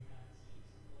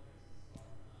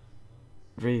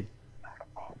Reed,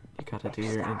 you gotta do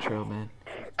your intro, man.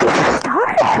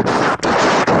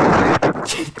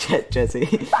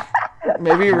 Jesse.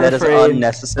 Maybe refrain. That is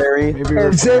unnecessary. Maybe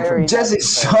refrain. Jesse,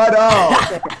 shut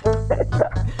up!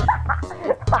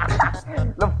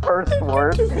 The first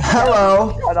word.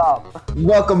 Hello. Shut up.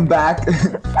 Welcome back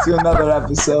to another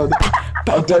episode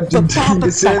of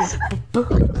Dinguses.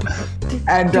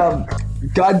 And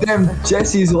goddamn,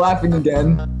 Jesse's laughing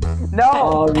again.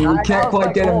 No. We can't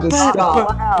quite get him to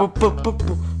stop.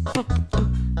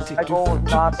 My goal is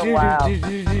not to laugh.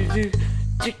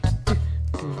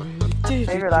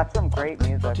 Xavier, that's some great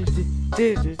music.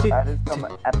 That is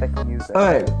some epic music.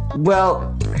 Alright,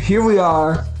 well, here we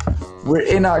are. We're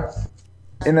in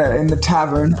the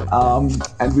tavern,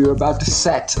 and we were about to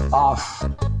set off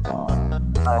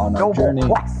on our journey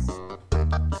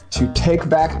to take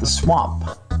back the swamp.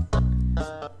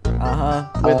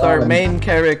 With our main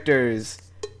characters.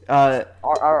 Our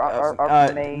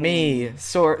main... Me,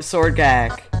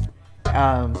 Sorgak,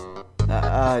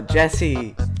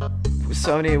 Jesse,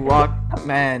 Sony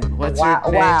Walkman, what's your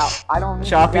name? Wow, I don't need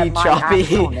Choppy, to get my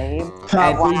actual name.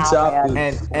 Choppy.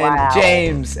 And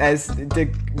James as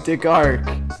Degark,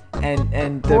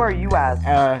 and Who are you as?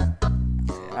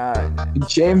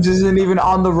 James isn't even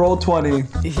on the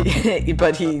Roll20.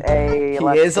 but he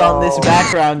let's is on this go.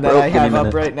 background that I Broken have in a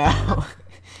up right now.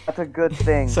 That's a good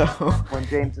thing. So when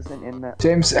James isn't in there.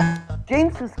 James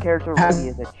James's character really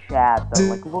is a Chad, though.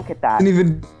 Like, look at that. hasn't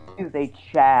even He's a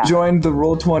Chad. joined the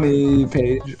Roll20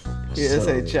 page. he is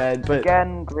a Chad, but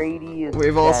Again, Grady is.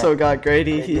 we've dead. also got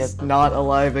Grady. Grady He's is- not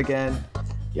alive again.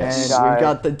 Yes. And we've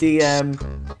got the DM,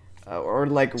 or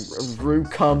like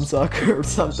Rukumzuk or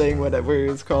something, whatever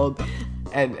it's called,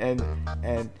 and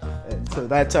so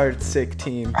that's our sick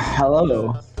team,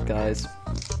 Hello. guys.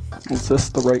 Is this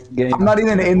the right game? I'm not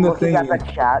even in the Looking thing. at the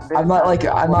chat. I'm not like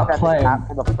I'm not Looked at the playing. chat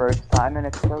for the first time, and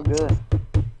it's so good.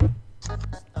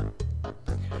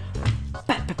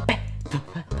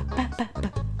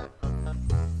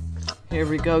 Here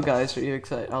we go, guys. Are you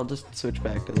excited? I'll just switch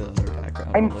back to the other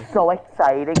background. I'm really. so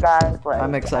excited, guys. Like,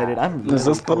 I'm excited. I'm Is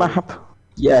this the map?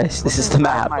 Yes, this is the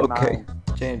map. my Okay. mind.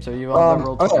 James, are you on the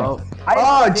roll? okay. Oh, I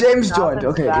Oh, have James 6,000 joined.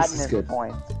 Okay, this is sadness good.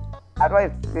 Points. How do I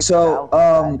have 6,000 So,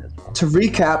 sadness points? to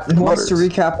recap, who wants to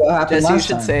recap what happened Jesse, you last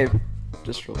should time? save.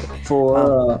 Just real quick.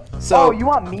 For So, Oh, you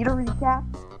want me to recap?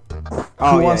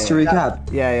 who wants to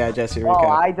recap? Yeah, Jesse, Oh, recap.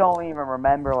 I don't even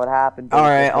remember what happened. All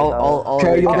right, I'll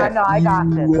Okay, Oh, recap. no, I got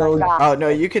this. will- I got Oh no,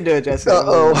 you can do it, Jesse.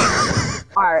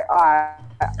 Alright.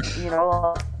 You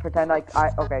know, pretend like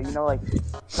okay, you know, like,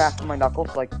 cracking my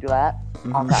knuckles, like, do that?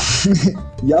 Okay.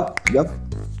 Yep.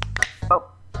 So,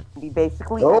 we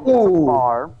basically went to the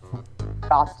bar,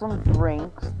 got some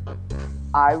drinks.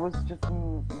 I was just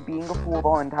being a fool the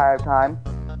entire time.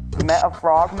 Met a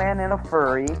frogman and a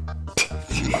furry.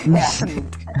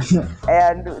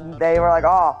 and they were like,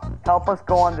 oh, help us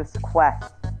go on this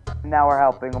quest. Now we're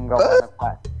helping them go on the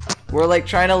quest. We're like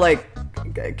trying to like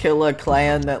kill a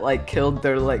clan that like killed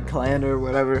their like clan or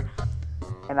whatever.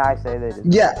 And I say they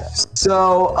did. Yeah.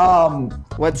 So,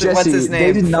 What's Jesse, his they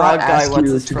name? did not Frog guy. ask What's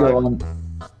you his to frog? go on.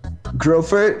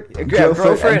 Grofert,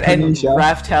 Grofert and Pernisha.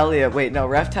 Raftalia. Wait, no,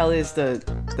 Raftalia is the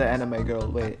anime girl.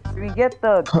 Wait. Do we get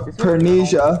the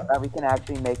Pernisha. that we can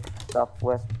actually make stuff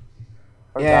with?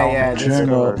 Or Yeah, no? this is the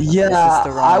Journal. version. Yeah, This is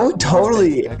the wrong- I would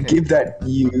totally Okay. give that to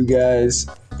you guys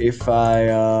if I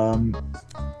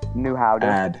Knew how to.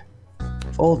 add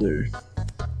folder.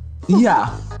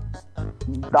 Yeah,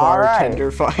 Bartender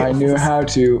files. I knew how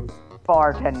to.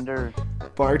 Bartender.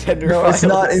 Bartender No, files. it's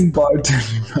not in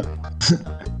bartender.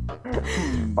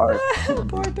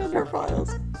 Bartender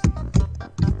files.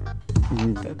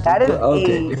 That is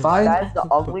Okay, if I- that is the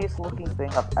ugliest looking thing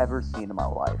I've ever seen in my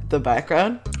life. The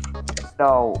background?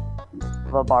 No,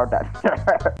 the bartender.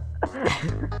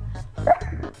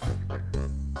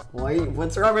 Wait,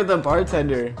 what's wrong with the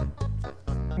bartender?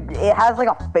 It has like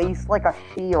a face like a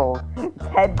shield. Its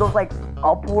head goes like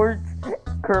upwards,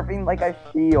 curving like a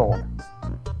shield.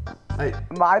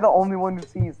 Am I the only one who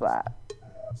sees that?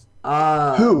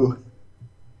 Who?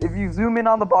 If you zoom in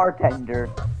on the bartender,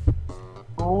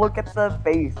 look at the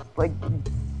face. Like,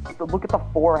 look at the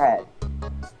forehead.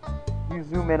 You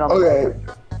zoom in on the Okay.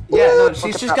 bartender. Yeah, no, Look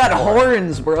she's at just that got horn.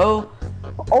 horns, bro.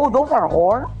 Oh, those are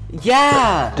horns?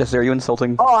 Yeah! Jesse, are you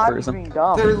insulting Oh, I'm person? being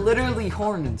dumb. They're literally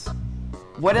horns.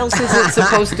 What else is it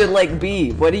supposed to like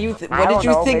be? What do you? What I did don't you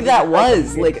know, think maybe that it's like a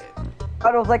was? mid- Like,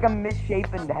 But it was like a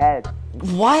misshapen head.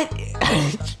 what?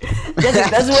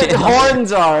 That's what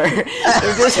horns are.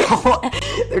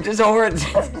 They're just horns.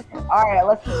 Alright,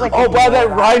 let's just like. Oh wow, that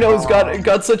ignore rhino's for a while.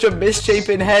 got such a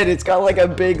misshapen head. It's got like a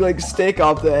big like stick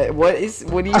off the head. What do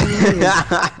you mean?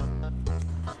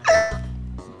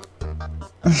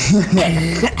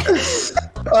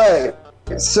 Alright,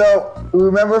 so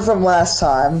remember from last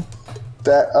time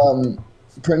that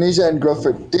Pernesia and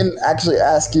Grofert didn't actually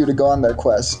ask you to go on their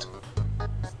quest.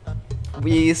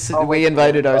 We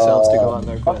invited ourselves to go on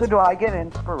their Also, quest. do I get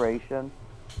inspiration?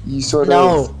 You sort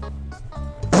No,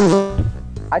 of.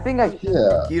 I think I should.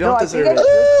 Yeah. you No, don't I deserve think I it.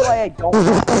 should, so I don't.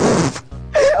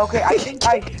 Okay, I think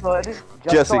I should. Just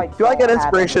Jesse, so do I get don't have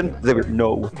inspiration? it. Xavier,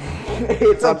 no.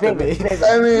 It's up to me.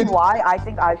 I mean- why I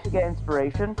think I should get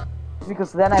inspiration?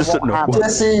 Because then I Just won't no. have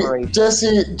Jesse, inspiration.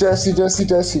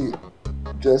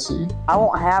 Jesse. I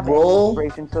won't have any Roll.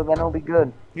 inspiration, so then it'll be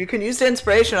good. You can use the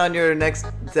inspiration on your next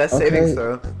death savings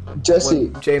throw. Jesse,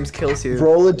 When James kills you.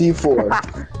 roll a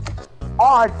d4.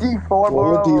 Oh, D4,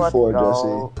 Roll a bro. Let's D4,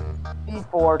 go.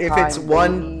 D4 If times it's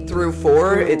 1 through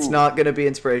 4, it's 2. not gonna be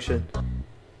inspiration.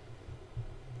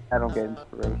 I don't get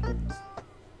inspiration.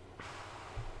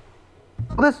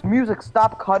 This music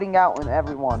stop cutting out in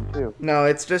everyone too. No,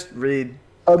 it's just read.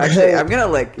 Okay. Actually, I'm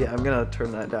gonna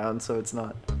turn that down so it's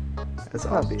not as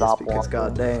gonna obvious stop because walking.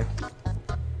 god dang.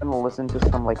 I'm gonna listen to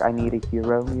some like I Need a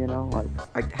Hero, you know,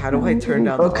 like How do I turn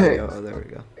down the Okay. audio? Oh, there we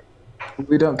go.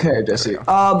 We don't care, Jesse.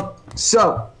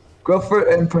 So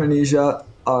Grofert and Pernesia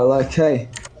are like, hey,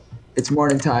 it's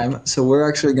morning time, so we're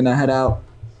actually gonna head out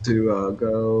to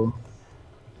go.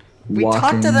 We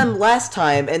talked to them last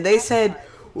time and they said,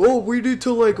 "Oh, we need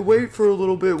to like wait for a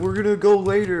little bit. We're gonna go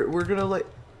later. We're gonna like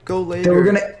go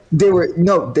later."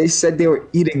 They said they were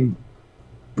eating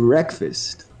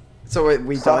breakfast. So are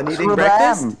we done Sucks eating for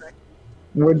breakfast? them.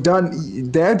 We're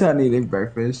done. They're done eating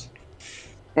breakfast.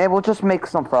 Yeah, we'll just make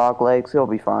some frog legs. It'll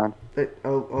be fine.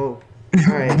 Oh. All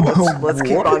right, let's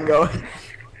keep on going.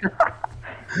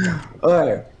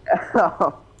 Alright.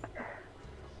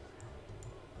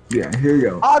 Yeah, here we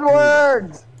go.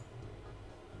 Onwards!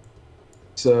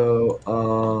 So,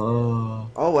 Oh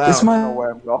wow. this I don't know might.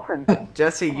 where I'm going.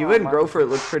 Jesse, you and Grofert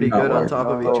look pretty No, good on we're top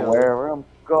of not. each other. Where I'm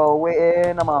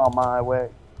going, I'm on my way.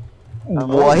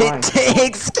 What my. it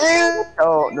takes to.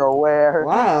 Don't know where.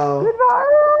 Wow.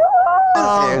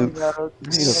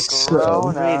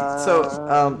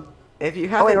 So, if you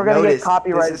haven't we're gonna get noticed,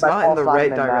 copyrighted this is by not Paul in the right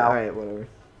Simon direction. now. Alright, whatever.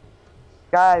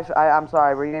 Guys, I'm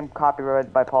sorry, we're getting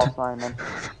copyrighted by Paul Simon.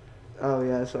 Oh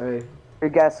yeah, sorry. Your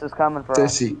guest is coming for us.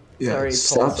 Jesse, yeah, Sorry,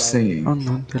 stop Paul. singing.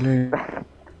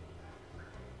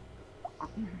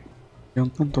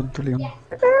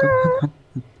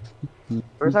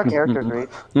 Where's our characters, Reed?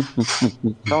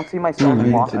 Don't see my Sony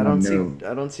need Walkman. to-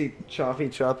 I don't see choppy.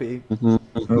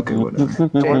 Okay, whatever.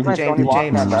 Where's my Sony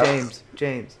Walkman, bro? James,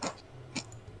 James,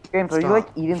 are you Stop. like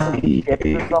eating some chips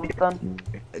or something?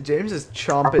 James is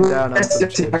chomping down on some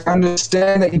Jesse, chips. I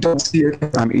understand that you don't see your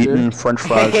character. I'm eating French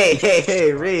fries.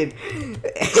 Hey, Reed.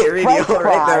 Hey, Reed, French you're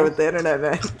right there fries. with the internet,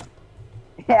 man.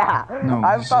 Yeah, No,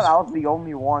 I this thought is- I was the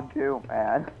only one too,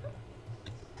 man.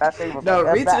 That thing was No,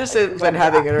 like, Reed's just been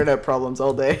having internet problems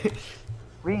all day.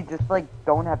 Reed, just like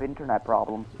don't have internet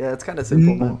problems. Yeah, it's kind of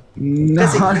simple, man.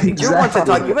 Not Jesse, you're one to exactly.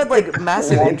 talk. You've had like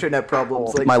massive internet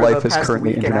problems. Like My for life the is past currently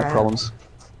week and a internet half. problems.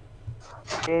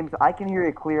 James, I can hear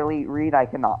you clearly. Reed, I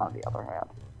cannot. On the other hand,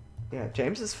 Yeah,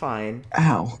 James is fine.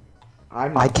 Ow.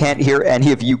 I'm I can't hear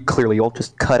any of you clearly. You'll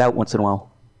just cut out once in a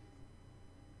while.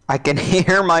 I can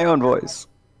hear my own voice.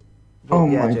 Oh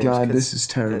Yeah, my James, god, 'cause- this is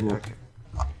terrible. Okay.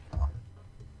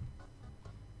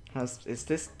 Is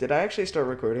this? Did I actually start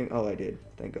recording? Oh, I did.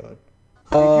 Thank God.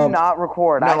 did you not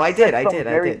record? no, I said did, some I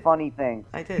Very did. funny thing.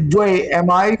 I did. Wait, am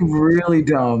I really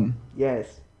dumb?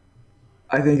 Yes.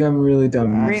 I think I'm really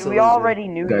dumb. Reed, we Absolutely. already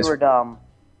knew Guys. you were dumb.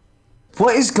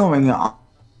 What is going on?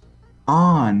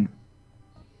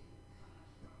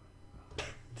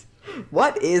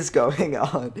 What is going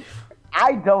on?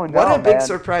 I don't know. What a big man.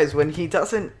 surprise! When he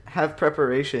doesn't have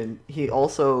preparation, he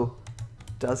also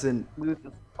doesn't. Lose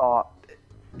his thought.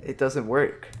 It doesn't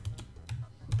work.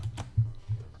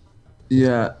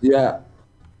 Yeah.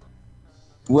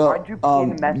 Well, Why'd you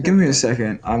pin message? give me a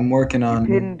second. I'm working on.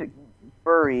 Pinned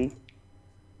furry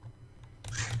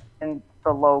and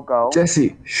the logo.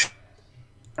 Jesse,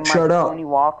 and my shut up. Sony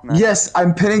Walkman. Yes,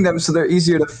 I'm pinning them so they're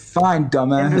easier to find, Who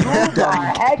dumbass. the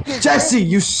heck is Jesse,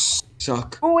 this? you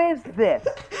suck. Who is this?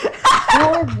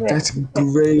 Who is this? That's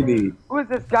Grady. Who is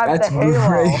this guy with That's the halo?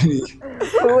 Grady.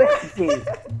 Who is he?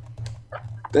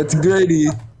 That's Grady.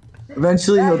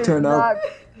 Eventually That he'll is turn up. not-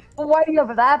 Well, why do you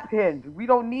have that pinned? We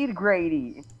don't need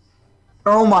Grady.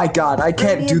 Oh my god, I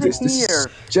can't do Grady this. isn't This here.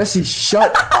 is... Jesse,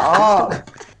 shut up.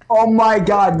 Oh my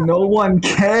god, no one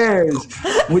cares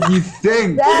what you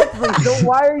think. Exactly. So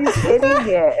why are you pinning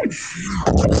it?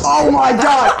 Oh my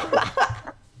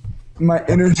god! My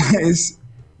internet is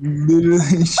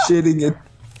literally shitting it.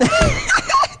 You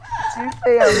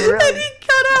say I'm really.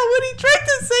 cut out when he tried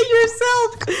to say yourself.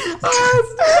 Oh,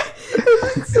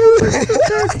 it's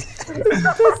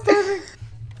the best timing.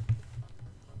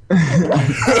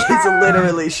 He's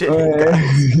literally shitting,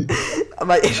 guys.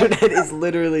 My internet is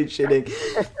literally shitting.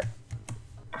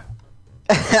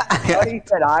 I thought he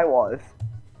said I was.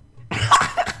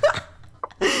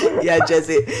 Yeah,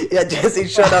 Jesse,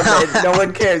 shut up, man. No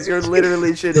one cares. You're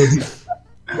literally shitting.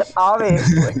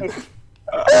 Obviously.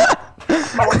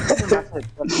 What's the new message?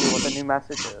 Let's see what the new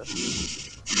message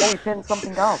is. Oh, he pinned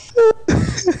something else.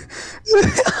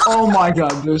 Oh my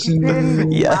god, there's a new...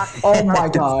 Yeah. Oh my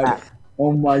god.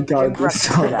 Oh my god, this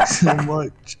sucks so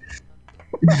much.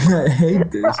 I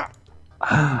hate this.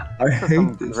 I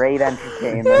hate this. Great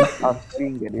entertainment. Us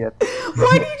being idiots.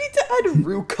 Why do you need to add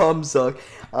Rukumzuk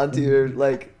onto your,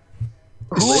 like...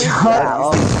 Who is Shut that?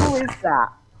 up. Who is that?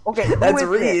 Okay, who That's is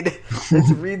Reed. it? That's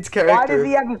Reed's character. Why does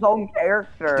he have his own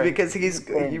character? Because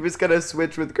he was gonna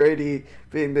switch with Grady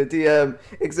being the DM,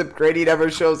 except Grady never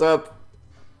shows up.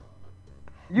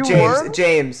 You were?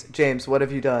 James, what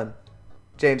have you done?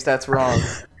 James, that's wrong.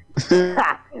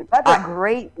 That's a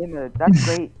great image. That's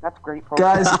great. That's great.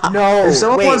 Guys, No, if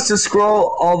someone wait. wants to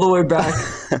scroll all the way back...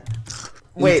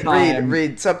 Wait, time.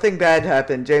 Reed, something bad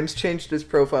happened. James changed his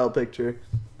profile picture.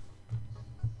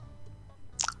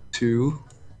 to...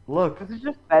 Look. This is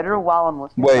just better while I'm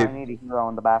listening. Wait. I need a hero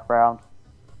in the background.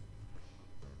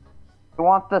 You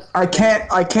want this? I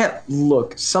can't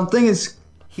look. Something is...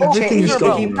 He Everything is put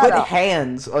going wrong.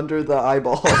 hands under the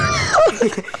eyeball.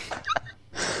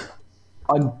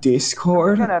 On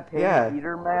Discord? I'm gonna pin Yeah.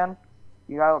 Peter, man.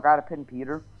 You gotta pin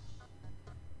Peter.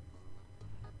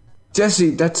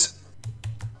 Jesse, that's...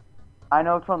 I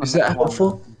know it's from the Is that main one.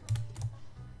 helpful?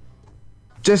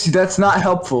 Jesse, that's not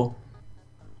helpful.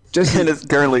 Jesse, It is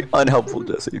currently unhelpful,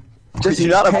 Jesse. Jesse, Do you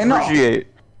not cannot- appreciate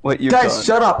what you've guys, done?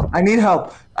 shut up. I need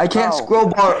help. I can't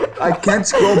Oh. I can't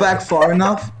scroll back far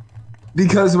enough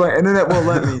because my internet won't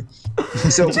let me.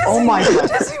 So, oh my god.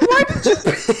 Jesse, why did you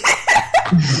pick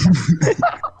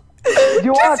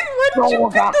You want Jesse, why did you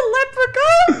pick the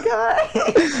leprechaun guy?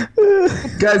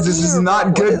 Guys, this is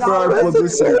not good for our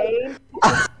publicity.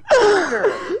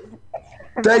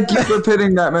 Thank you for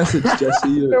pinning that message, Jesse.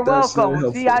 You're That's very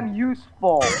welcome. See, helpful. I'm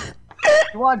useful.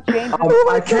 You want James?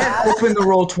 I can't open the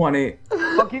roll 20.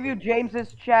 I'll give you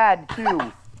James's Chad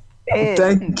too.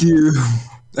 Thank you.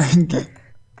 Thank you.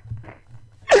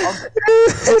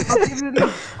 I'll give you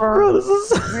these weird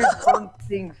burnt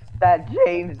things that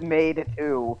James made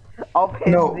too. I'll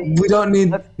pin No, these. we don't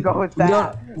need. Let's go with We that.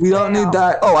 don't. We don't need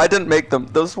that. Oh, I didn't make them.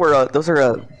 Those are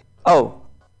oh.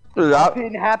 That-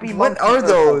 Pin Happy What Monkey are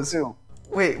Circle, those? too.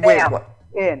 Wait, Bam. what?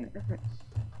 In.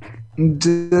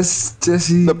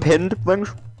 Jesse. the pinned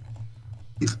things?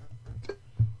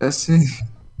 Jesse.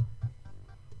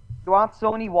 You want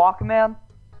Sony Walkman?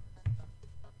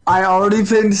 I already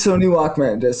pinned Sony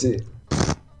Walkman, Jesse.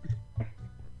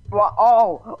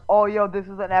 Oh, yo, this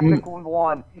is an epic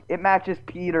one. It matches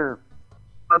Peter.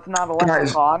 It's not a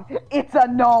Guys. leprechaun. It's a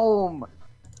gnome.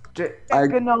 J-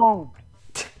 It's a gnome.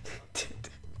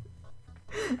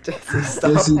 Jesse,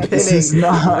 stop Jesse, this pinning is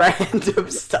not- random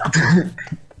stuff.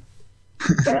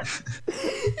 You're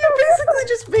basically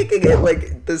just making it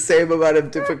like the same amount of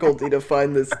difficulty to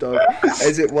find this stuff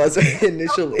as it was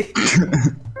initially.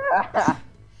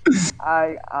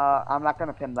 I'm not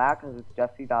gonna pin that because it's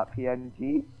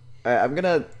Jesse.png. Alright, I'm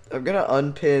gonna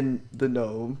unpin the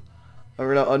gnome. I'm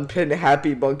gonna unpin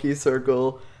Happy Monkey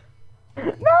Circle.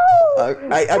 No! I'm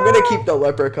gonna keep the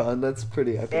leprechaun. That's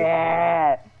pretty epic.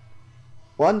 Yeah.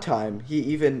 One time, he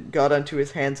even got onto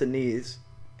his hands and knees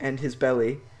and his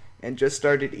belly and just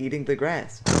started eating the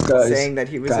grass, Guys, saying that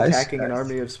he was guys, attacking an guys.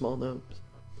 army of small gnomes.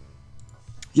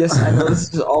 Yes, I know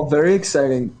this is all very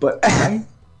exciting, but I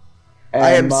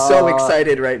I am so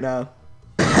excited right now.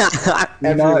 Not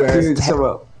Everywhere. doing so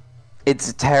well.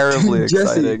 It's terribly Jesse.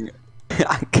 exciting.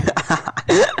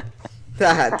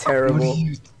 Terrible.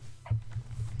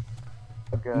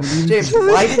 Okay. James,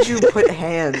 why did you put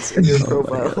hands in your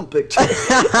profile picture?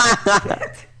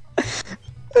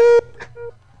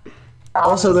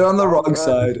 Also, they're on the wrong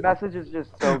side. This message is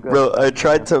just so good. Bro, I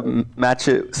tried to match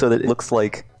it so that it looks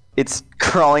like it's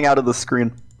crawling out of the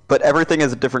screen, but everything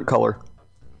is a different color.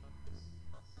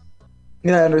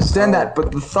 Yeah, I understand that,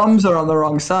 but the thumbs are on the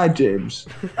wrong side, James.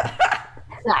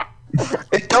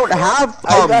 It don't have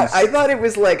I thumbs. thought it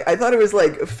was like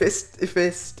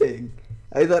fisting.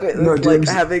 I thought it was No, like James.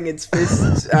 having its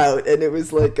fists out, and it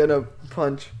was like gonna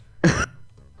punch.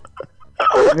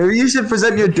 Maybe you should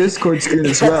present your Discord screen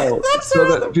as well,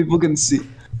 so that people can see.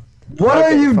 What Okay,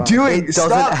 are you fine. doing? It doesn't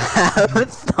Stop!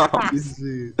 have thumbs.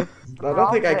 I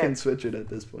don't think I can switch it at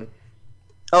this point.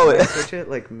 Oh, Can I it, switch it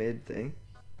like mid thing?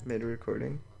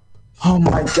 mid-recording. Oh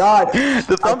my god!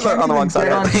 The thumbs are on the wrong side.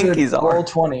 I think he's on. Roll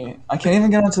 20. I can't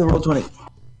even get onto the roll 20.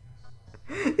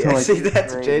 Yeah, like, see,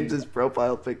 that's great. James's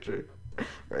profile picture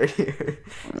right here.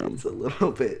 It's a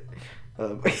little bit.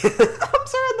 Thumbs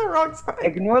are on the wrong side.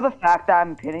 Ignore the fact that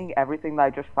I'm pinning everything that I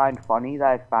just find funny that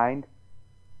I find.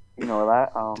 You know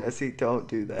that? Jesse, don't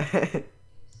do that.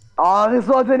 Oh, this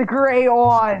one's a great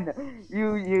one!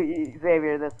 You,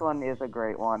 Xavier, this one is a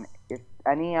great one. If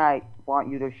any, I want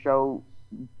you to show,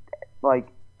 like,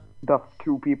 the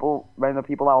random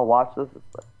people that will watch this.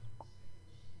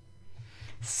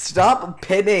 Stop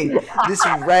pinning this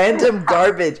random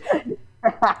garbage.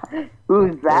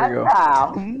 Who's that you go.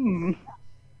 now?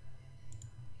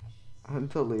 I'm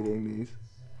deleting these.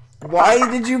 Why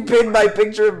did you pin my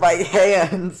picture of my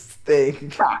hands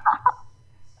thing?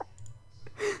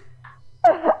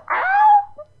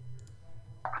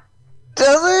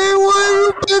 Jesse,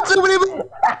 why you pin so many?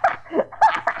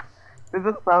 This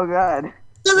is so good.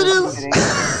 Yes,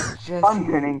 it is. I'm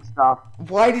pinning stuff.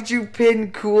 Why did you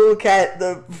pin Cool Cat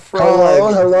the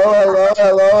frog?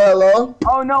 Hello.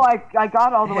 Oh no, I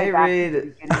got all the way Hey, back Reed. to the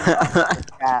beginning of the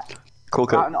chat. Cool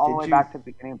Gotten cut. all the way Did back to the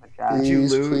beginning of the chat. Did you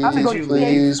Please, lose? I'm please, going Did to you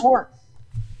EA please. Sports.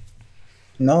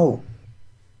 No.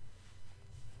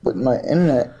 But my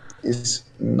internet is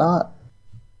not.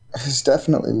 Has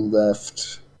definitely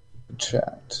left the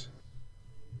chat.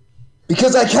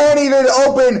 Because I can't even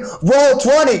open roll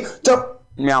 20 to.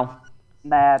 Meow.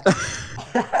 Mad.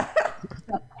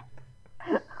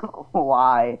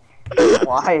 Why?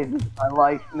 Why is this my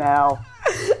life now?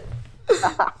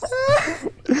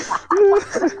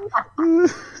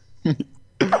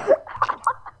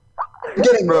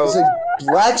 Getting a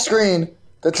black screen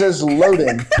that says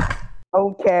loading.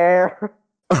 Don't care.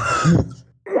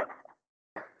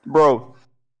 Bro,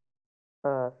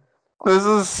 this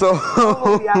is so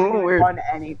We haven't weird. done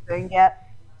anything yet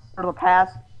for the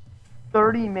past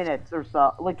 30 minutes or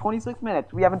so. Like 26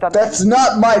 minutes. We haven't done That's anything.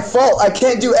 not my fault. I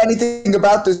can't do anything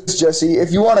about this, Jesse.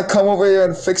 If you want to come over here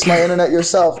and fix my internet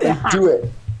yourself, then do it.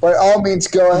 By all means,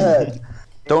 go ahead.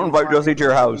 Don't invite Jesse to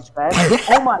your house.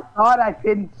 Oh my god, I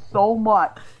pinned so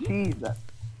much. Jesus.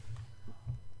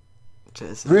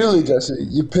 Jesse. Really, Jesse,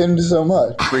 you pinned so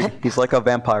much. He's like a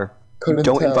vampire. Couldn't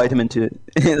Don't tell. invite him into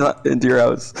your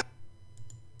house.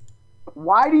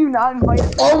 Why do you not invite me?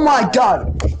 Oh my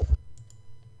god!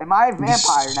 Am I a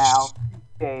vampire now,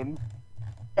 James?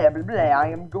 Blah, blah, blah, I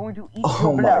am going to eat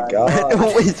Oh your my blood.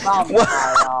 god. Wait, what?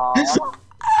 Vampire.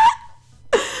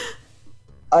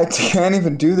 I can't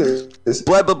even do this.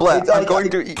 Blah blah blah. It's I'm like- going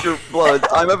to eat your blood.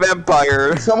 I'm a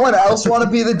vampire. Someone else want to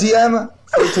be the DM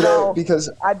for today? No. Because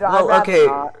I'd Well, rather okay,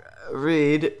 not.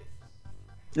 Reed.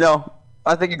 No,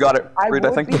 I think you got it. Reed, I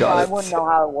would think be, you got I it. wouldn't know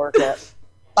how to work it.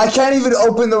 I can't even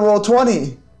open the roll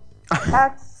 20.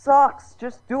 That sucks.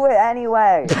 Just do it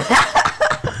anyway.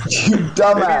 You Maybe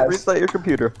dumbass. reset your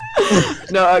computer.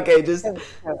 No, okay, just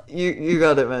you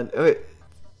got it, man. Wait,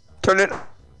 Turn it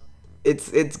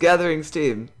it's gathering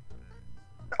steam.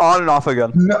 on and off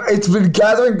again. No, it's been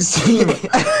gathering steam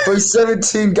for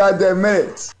 17 goddamn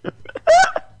minutes.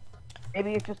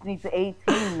 Maybe it just needs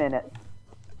 18 minutes.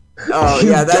 Oh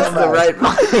You yeah, that's the dumbass. right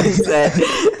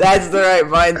mindset. That's the right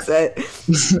mindset.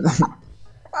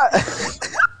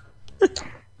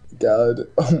 God,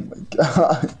 oh my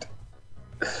god.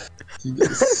 You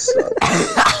guys suck.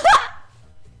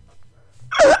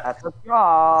 That's a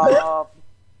job.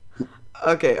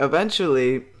 Okay,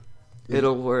 eventually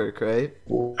it'll work, right?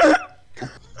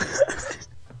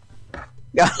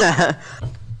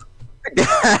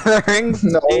 Gathering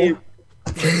No. steam.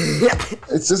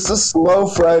 It's just a slow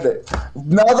Friday.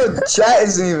 Now the chat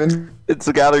isn't even. It's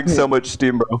gathering so much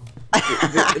steam, bro.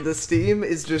 The steam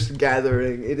is just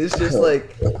gathering. It is just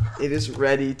like it is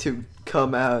ready to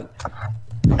come out.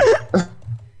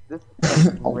 This is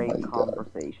a Oh great my God.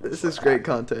 conversation. This is great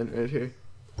content right here.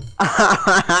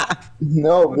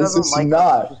 No, Who this doesn't is like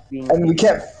not. just being And we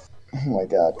can't. Oh my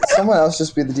god. Someone else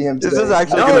just be the DM today. This is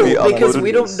actually No, gonna be uploaded. because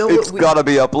we don't know It's what we- gotta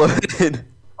be uploaded.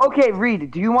 Okay,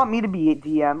 Reed, do you want me to be a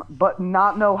DM, but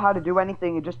not know how to do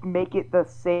anything and just make it the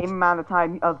same amount of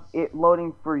time of it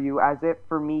loading for you as if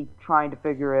for me trying to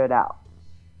figure it out?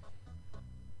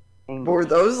 Were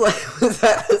those like was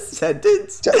that a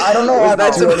sentence? I don't know Was how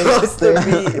that to do supposed to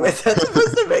anything. be? Was that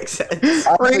supposed to make sense?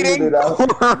 I figured Reading it out.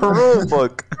 rule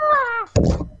book.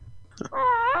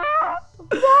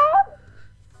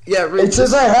 Yeah, Reed, It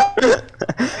says I have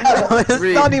It's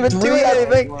Read. not even doing Three-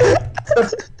 anything.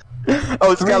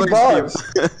 Oh, it's 3 gathering bars.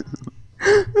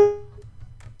 steam.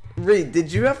 Reed,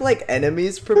 did you have like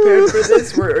enemies prepared for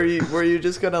this? Were you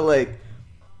just gonna like?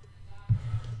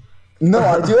 No,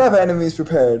 I do have enemies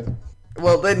prepared.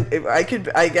 Well, then I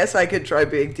guess I could try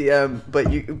being DM,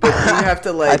 but you have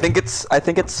to like. I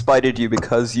think it spited you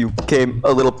because you came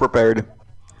a little prepared.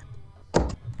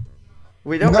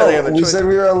 We don't really have a choice. We said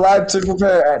we were allowed to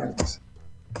prepare enemies.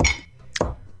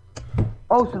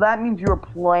 Oh, so that means you're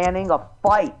planning a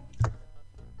fight.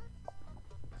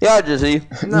 Yeah, Jesse.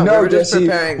 No, we were just Jesse.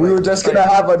 preparing. We like, were just gonna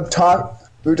have a talk.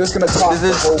 We were just gonna talk.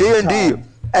 This is D&D.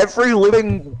 Every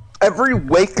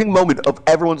waking moment of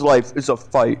everyone's life is a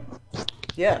fight.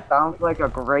 Yeah. Sounds like a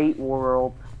great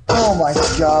world. Oh my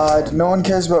god! No one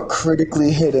cares about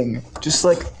critically hitting. Just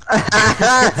like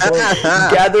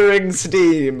Gathering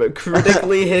steam,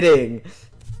 critically hitting.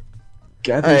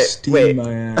 gather Alright, steam, wait.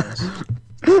 my ass.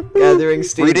 Gathering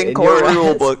steam. Reading in core your rule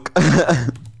ass. book.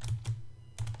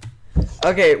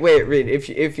 Okay, wait, Reed.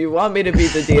 If you want me to be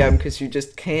the DM because you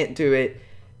just can't do it,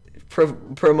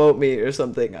 promote me or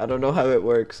something. I don't know how it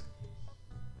works.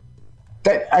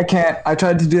 I can't. I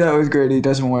tried to do that with Grady. It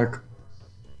doesn't work.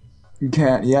 You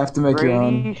can't. You have to make your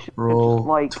Brady own. should Roll just,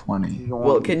 like, 20. join.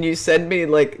 Well, can you send me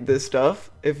like the stuff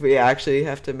if we actually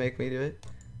have to make me do it?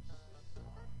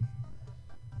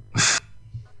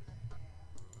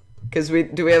 Because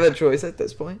do we have a choice at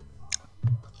this point?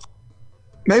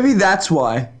 Maybe that's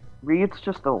why. Reed's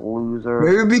just a loser.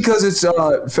 Maybe because it's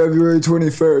February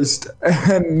 21st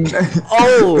and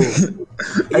Oh,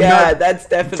 yeah, not that's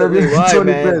definitely February why, 25th.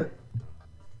 man.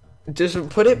 Just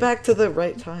put it back to the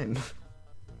right time.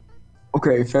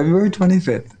 Okay, February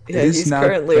 25th. Yeah, It is he's now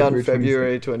currently on 25th.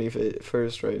 February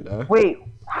 21st right now. Wait,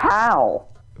 how?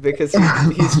 Because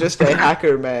he's just a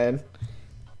hacker, man.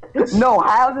 No,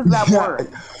 how does that work?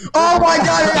 Oh my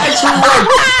god, it actually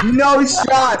worked! No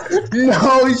shot!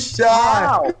 No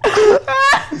shot!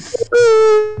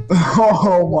 How?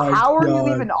 Oh my god. How are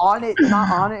you even on it?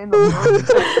 Not on it in the first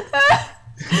place?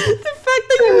 The fact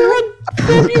that you were on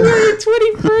February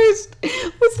 21st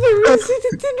was the reason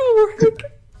it didn't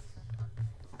work.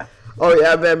 Oh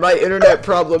yeah, man, my internet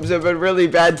problems have been really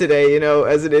bad today, you know,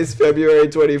 as it is February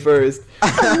 21st.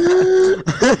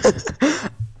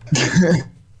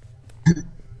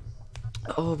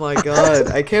 Oh my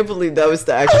god, I can't believe that was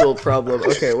the actual problem.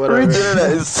 Okay, whatever. Reed's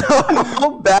internet is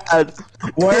so bad.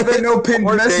 Why are there no pinned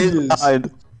 4 days messages?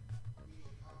 behind.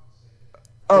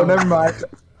 Oh, never mind.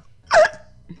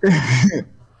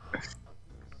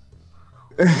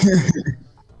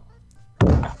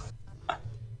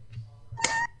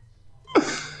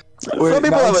 Wait, Some people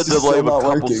now have a it's just delay still of a not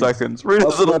couple working. seconds. Reed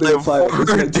has a Uploading delay of file. 4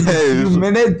 It's like 2 days.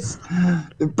 minutes,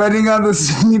 depending on the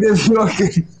speed of your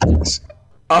connection.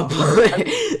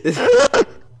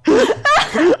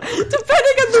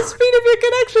 Depending on the speed of your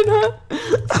connection,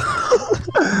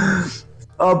 huh?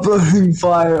 Uploading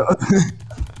file.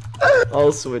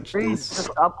 I'll switch Reed, this. just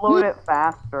upload it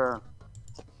faster.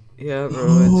 Yeah, bro,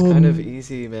 it's kind of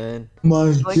easy, man. My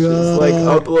Like, god. It's like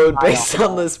upload based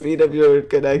on the speed of your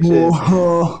connection.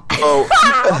 Whoa. Oh,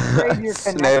 Upgrade your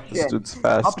Snap connection. it's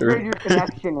faster. Upgrade your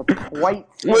connection. It's quite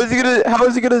What is he gonna?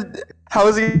 How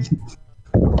is he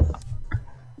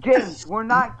James, we're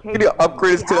not gonna capable.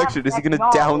 upgrade his We have connection? Is he gonna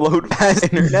technology. download fast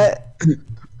internet?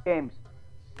 James,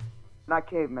 not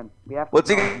cavemen. We have What's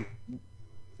he technology.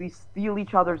 We steal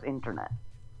each other's internet.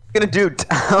 gonna do?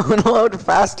 Download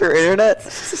faster internet?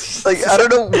 Like, I don't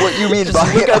know what you mean by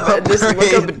Just look up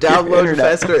upgrade download internet.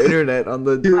 faster internet on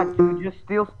the. Yeah, dude,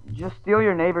 just steal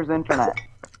your neighbor's internet.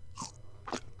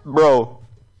 Bro,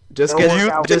 Just It'll get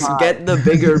work out just fine. get the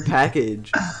bigger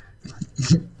package.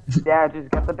 Yeah, just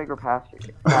get the bigger package.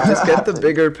 Just get the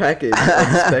bigger package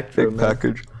on Spectrum. big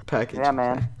man. package. Yeah,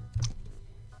 man.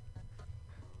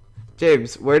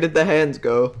 James, where did the hands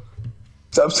go?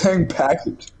 Stop saying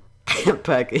package.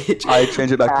 Package. I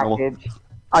change it back to normal. Package.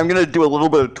 I'm gonna do a little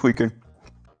bit of tweaking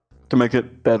to make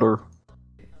it better.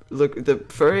 Look, the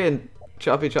furry and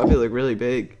choppy look really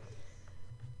big.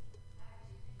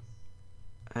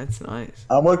 That's nice.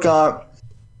 I'm working on.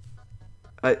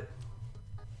 Okay.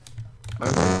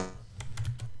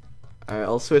 Alright,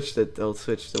 I'll switch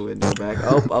the window back.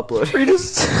 I'll upload. We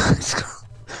just.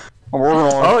 I'm working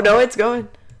on. Oh no, it's going.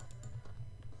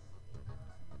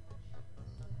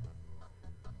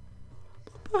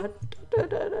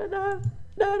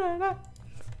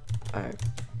 Alright.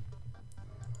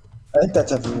 I think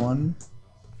that's everyone.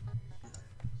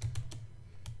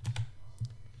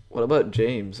 What about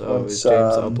James? Oh, Once, is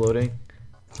James um, uploading?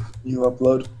 You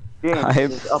upload.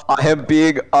 James, I am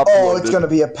being uploaded. Oh, it's gonna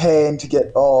be a pain to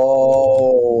get.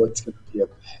 Oh, it's gonna be a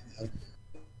pain.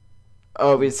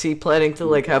 Oh, is he planning to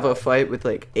like have a fight with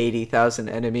like 80,000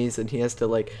 enemies and he has to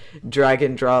like drag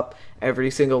and drop every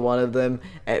single one of them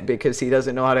because he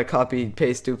doesn't know how to copy,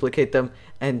 paste, duplicate them,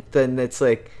 and then it's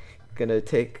like gonna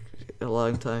take a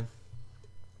long time.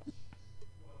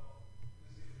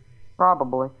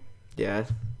 Probably. Yeah.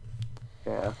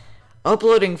 Yeah.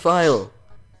 Uploading file.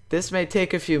 This may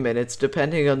take a few minutes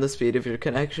depending on the speed of your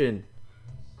connection.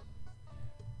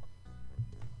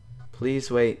 Please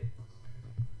wait.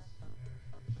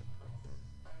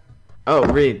 Oh,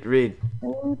 read.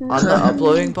 On the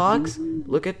uploading box,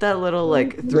 look at that little,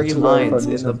 like, 3 That's lines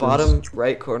right, in the bottom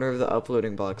right corner of the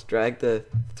uploading box. Drag the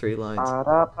 3 lines.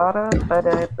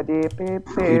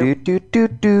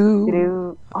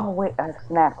 Oh wait, I have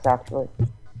snacks actually.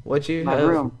 What you My have?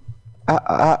 room.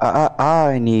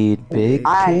 I need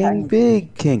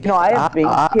big king. No, I have big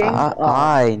king.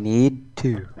 I need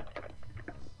 2.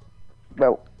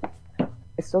 No. I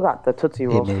still got the Tootsie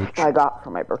Rolls Image. I got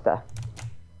for my birthday.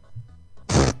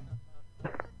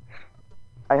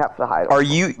 I have to hide. Are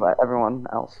you? But everyone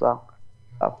else, though.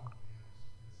 Oh.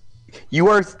 You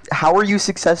are. How are you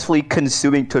successfully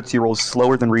consuming Tootsie Rolls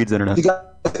slower than Reed's internet? You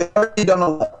got already done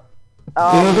all that.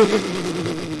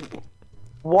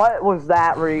 What was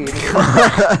that, Reed?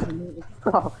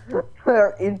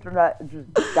 Their internet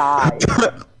just died.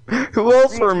 Who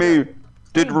else for me?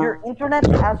 Did Your internet's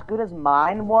as good as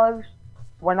mine was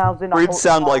when I was in a Reed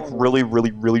sound like hotel.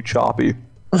 really choppy?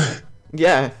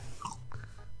 Yeah.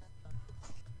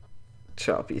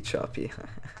 Choppy.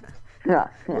 Yeah.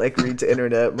 Like Reed's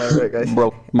internet, my right guy.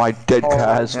 Bro, my dead cat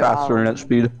has faster internet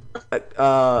speed.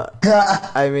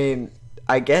 I mean,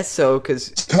 I guess so,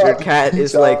 because your cat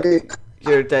is like,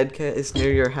 your dead cat is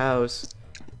near your house,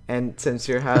 and since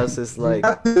your house is like,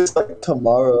 It's like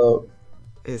tomorrow.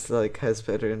 has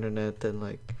better internet than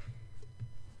like.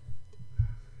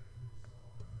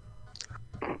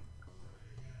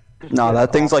 Nah,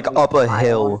 that thing's like up a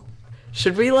hill.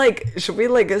 Should we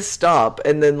stop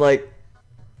and then like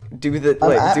do the I'm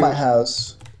like at do my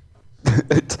house.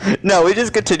 No, we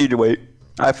just continue to wait.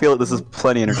 I feel like this is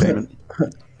plenty entertainment.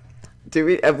 do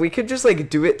we could just like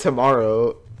do it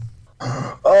tomorrow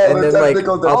Oh, and the then like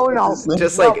technical I'll difficulties.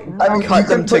 just like I mean, cut you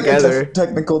them can put your together.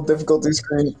 technical difficulty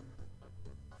screen.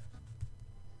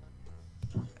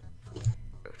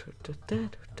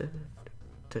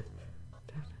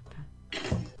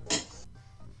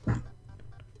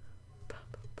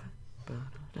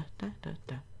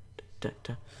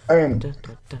 I mean,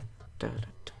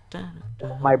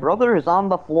 My brother is on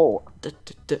the floor.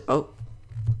 Oh.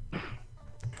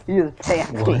 He is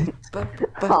dancing.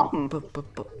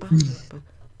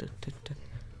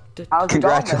 How's it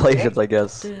Congratulations, I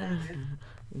guess. we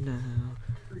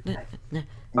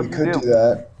could do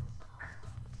that.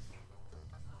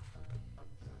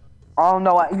 Oh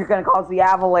no, you're gonna cause the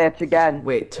avalanche again.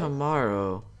 Wait,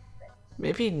 tomorrow.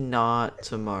 Maybe not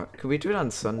tomorrow. Can we do it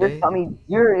on Sunday?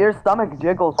 Your stomach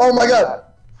jiggles. Oh my god!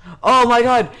 Oh my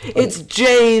god! It's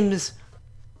James!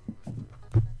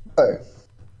 Hey.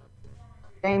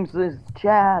 James is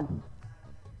Chad.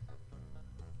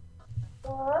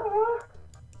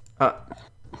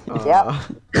 Yep.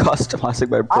 Customizing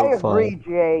my I profile. agree,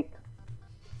 Jake.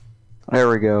 There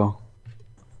we go.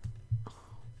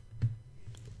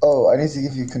 Oh, I need to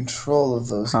give you control of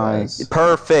those guys.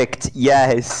 Perfect.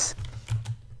 Yes.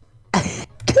 Oh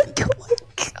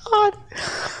my god.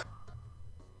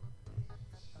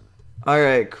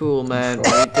 Alright, cool, man. We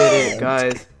did it,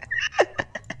 guys.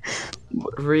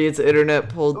 Reed's internet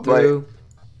pulled through.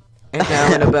 And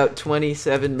now in about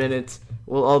 27 minutes,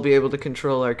 we'll all be able to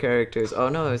control our characters. Oh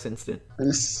no, it was instant.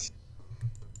 This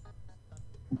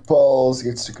balls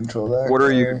gets to control that. What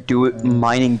are you doing?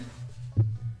 Mining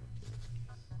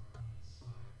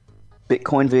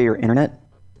Bitcoin via your internet?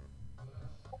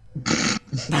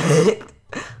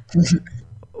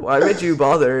 Why would you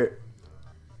bother?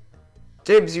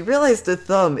 James, you realize the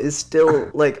thumb is still,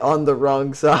 like, on the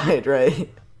wrong side, right?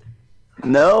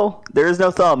 No, there is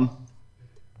no thumb.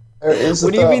 There is a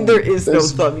What do you mean thumb. there is no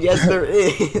There's- thumb? Yes, there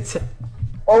is.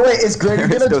 Oh wait, is Grady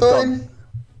There is gonna no join?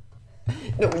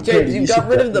 No, James, Grady, you you got should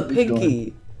rid of the definitely join.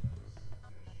 pinky.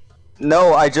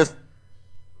 No, I just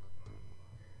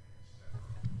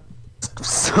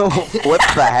so flip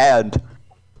the hand.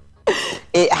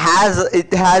 It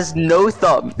has no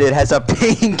thumb. It has a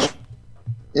pinky,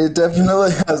 It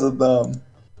definitely has a thumb.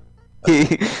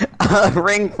 a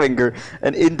ring finger,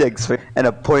 an index finger, and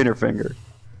a pointer finger.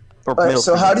 Or Alright, middle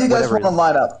so how do you finger, guys whatever want to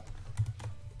line up?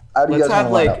 How do you Let's guys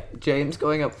have, want to line up? like, James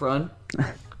going up front. Nah,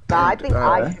 I think I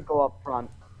Alright. should go up front.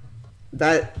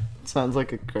 That sounds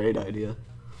like a great idea.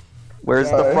 Where's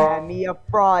the Alright. front? Get me up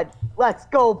front. Let's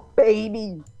go,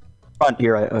 baby.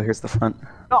 Here, here's the front.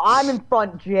 No, I'm in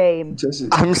front, James. Jesse,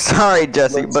 I'm sorry,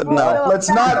 Jesse, but no. let's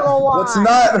Back to the line. let's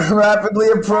not rapidly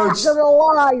Back approach. to the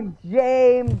line,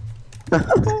 James.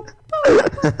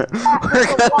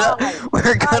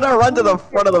 We're gonna run to the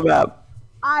front of the map.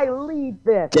 I lead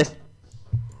this. Yes.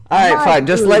 Alright, fine.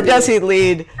 Just let Jesse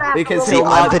lead because See, he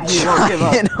I'm the won't give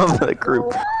up. giant of the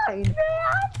group.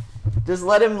 Just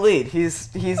let him lead.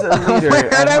 He's a leader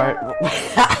at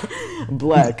heart.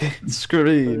 Black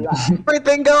screen.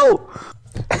 Everything go!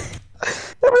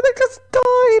 Everything just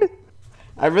died!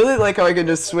 I really like how I can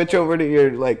just switch over to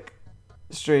your like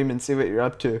stream and see what you're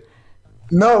up to.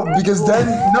 No, because then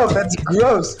no, that's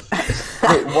gross.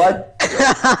 Wait, what?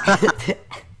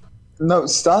 No,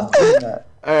 stop doing that.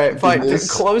 Alright, fine. This-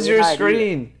 Just close your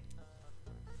screen.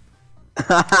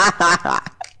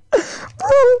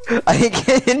 I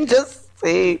can just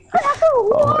see.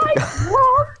 Oh my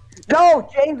god. No,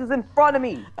 James is in front of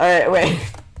me. Alright, wait.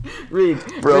 Reed,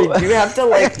 Bro. Reed, you have to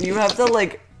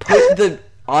like put the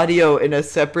audio in a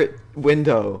separate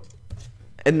window.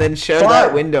 And then share that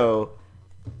Fine. window.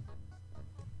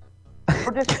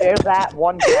 Or just share that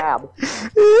one tab.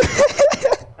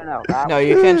 No, that No,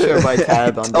 you can't share by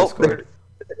tab on Oh, Discord.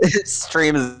 His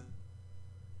stream is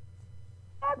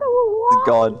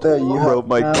gone. There you Oh have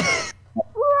my now. god.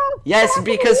 Yes,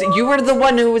 because you were the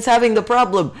one who was having the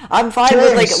problem. I'm fine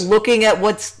with like James. looking at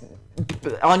what's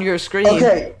on your screen.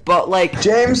 Okay. But like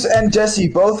James and Jesse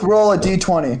both roll a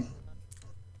d20.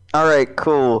 Alright,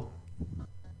 cool.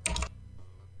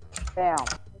 Damn.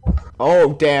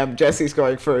 oh damn, Jesse's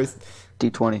going first.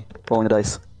 D20. Rolling the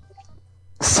dice.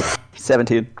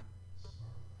 17.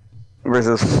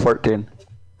 Versus 14.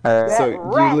 Alright. So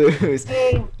Right. you lose.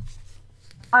 James,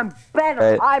 I'm better.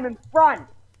 Right. I'm in front.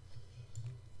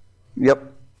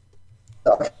 Yep.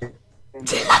 Okay.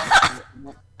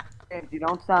 James, you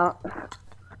don't sound.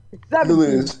 You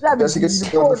lose. Jesse gets to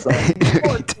go in the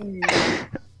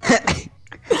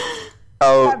front.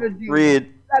 Oh, 17.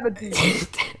 Reed. 17.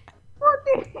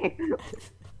 14.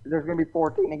 There's gonna be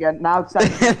 14 again. Now it's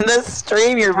 17. The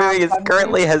stream you're viewing is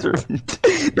currently has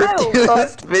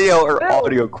reduced video or Bill.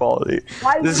 audio quality.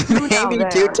 Why is This it two now may be there?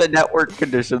 due to network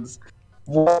conditions.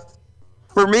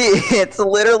 For me, it's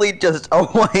literally just a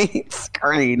white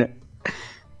screen.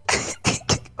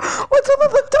 What's up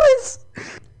with the dice?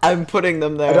 I'm putting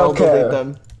them there. I don't I'll delete care.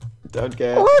 them. Don't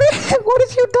care. What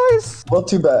is your dice? Well,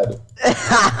 too bad.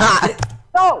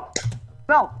 No!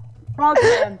 No! Frog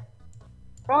man.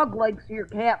 Frog legs here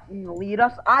can't lead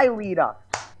us. I lead us.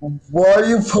 Why are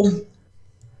you putting?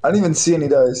 I don't even see any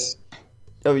dice.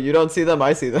 Oh, you don't see them?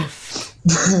 I see them.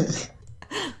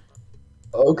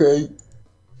 Okay.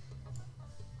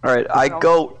 Alright, I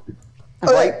go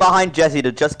right behind Jesse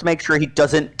to make sure he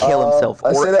doesn't kill himself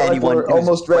I say or that like anyone we're who's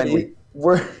almost friendly. ready.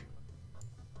 We're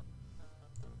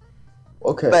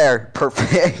okay. There,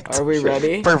 perfect. Are we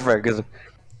ready? Perfect.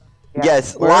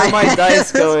 Yes. Where are my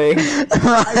dice going?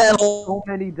 So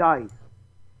many dice.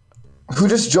 Who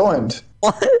just joined?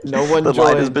 No one The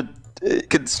line has joined. been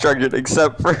constructed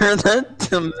except for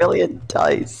the million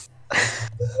dice.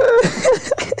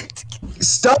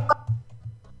 Stop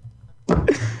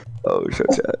Oh, show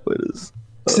chat. What is?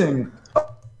 sing.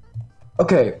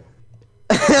 Okay.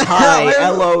 Hi,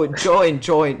 hello,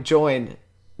 join.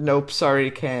 Nope,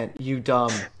 sorry, can't. You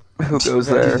dumb. Who goes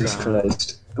there? Jesus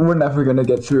Christ. We're never gonna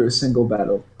get through a single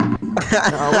battle. No,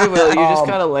 we will. You just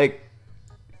gotta like,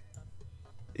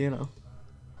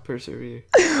 persevere.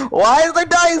 Why is there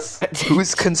dice?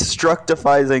 Who's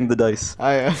constructifying the dice?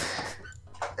 I.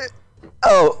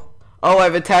 Oh, Oh,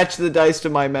 I've attached the dice to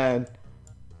my man.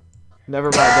 Never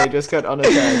mind, they just got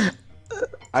unattached.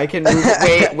 I can move.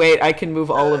 Wait. I can move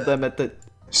all of them at the.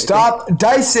 Stop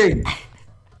dicing.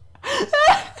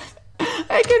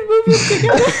 I can move them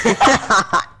together.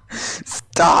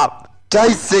 stop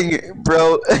dicing,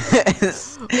 bro.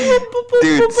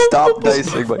 Dude, stop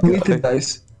dicing. My Delete the God.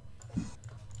 dice.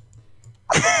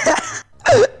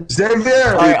 Stay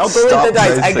there. Alright, I'll delete Stop the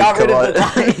dice. I dicing, got rid come of the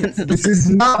on. dice. This is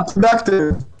not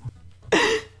productive.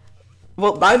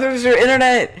 Well, neither is your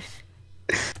internet.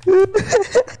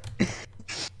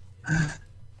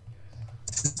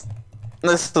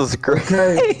 This is great.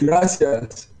 Okay,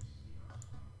 gracias.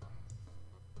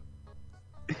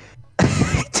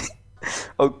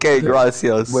 Okay,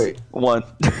 gracias. Wait. One.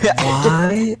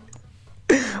 Why?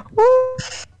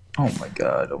 Oh my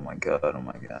god, oh my god, oh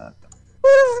my god.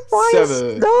 Why is-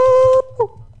 7.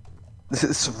 No. This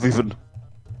is Vivian.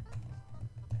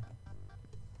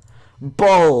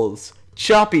 Balls.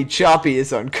 Choppy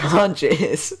is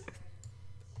unconscious.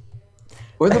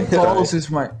 Where the balls is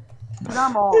my...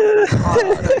 Come on.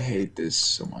 God, I hate this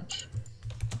so much.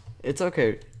 It's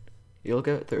okay. You'll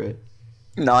get through it.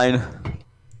 9.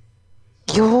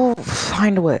 You'll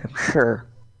find a way, I'm sure.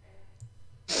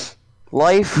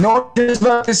 Life No, just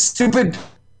about this stupid...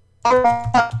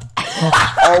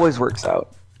 always works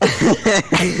out.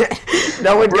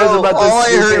 No one Bro, cares about all I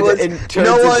this heard stupid was, and turns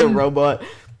no into a one- robot.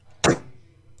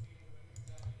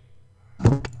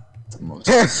 the most.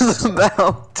 Here's the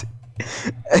mount.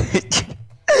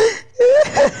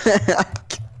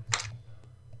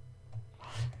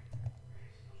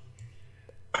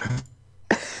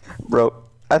 Bro,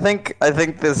 I think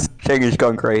this thing has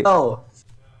gone great. Oh.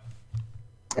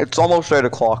 It's almost 8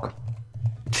 o'clock.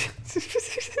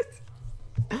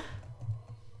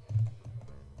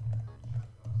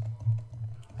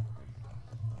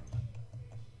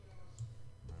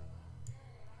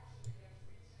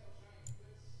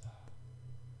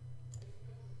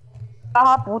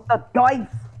 Stop with the dice!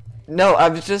 No, I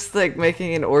was just like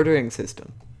making an ordering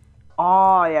system.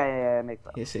 Oh, yeah, it makes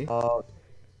sense. You see?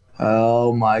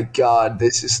 Oh my god,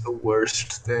 this is the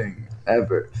worst thing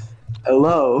ever.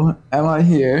 Hello, am I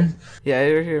here? Yeah,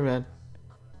 you're here, man.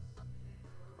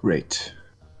 Great.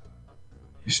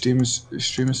 Your stream is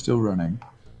still running.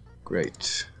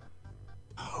 Great.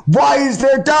 Why is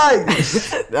there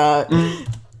dice?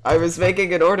 I was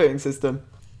making an ordering system.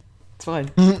 It's fine.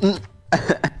 My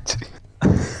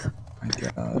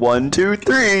god. 1, 2,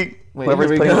 3. Wait, Whoever's here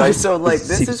we playing go. dice So like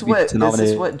this seems is to be what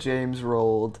denominated. James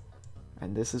rolled,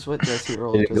 and this is what Jesse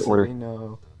rolled. Yeah, Just good so order. we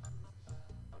know.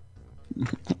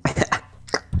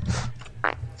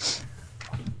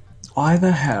 Why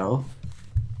the hell?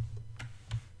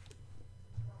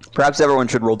 Perhaps everyone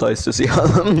should roll dice to see how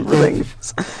them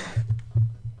things.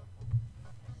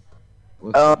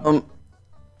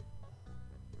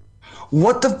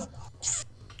 What the?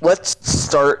 Let's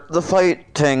start the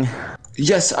fighting.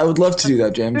 Yes, I would love to do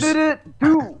that, James.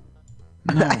 Do!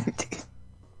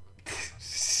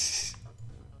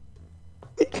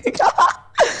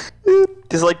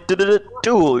 Just like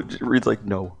do. It reads like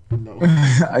no. No,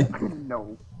 I,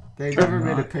 No. they never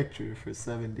made a picture for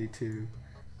 72.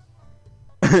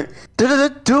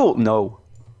 Do no.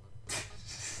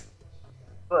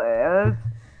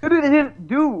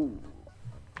 Do!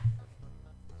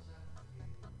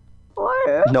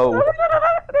 No.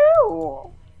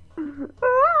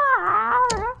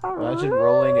 Imagine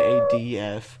rolling a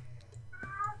DF.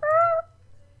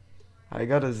 I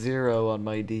got a 0 on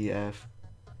my DF.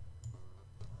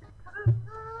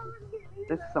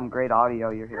 This is some great audio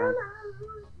you're hearing.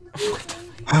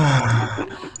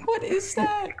 What is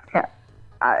that? Yeah.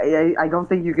 I don't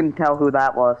think you can tell who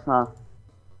that was, huh?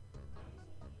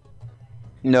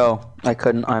 No, I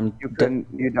couldn't. I'm You couldn't.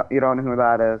 You don't know who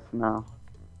that is. No,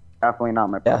 definitely not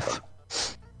my brother.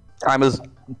 deaf. I'm as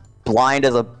blind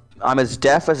as a. I'm as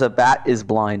deaf as a bat is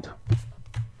blind.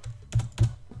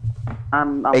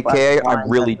 I'm AKA, as blind I'm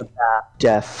really as a bat.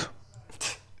 deaf.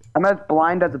 I'm as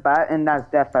blind as a bat and as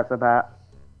deaf as a bat.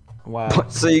 Wow.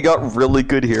 So you got really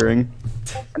good hearing.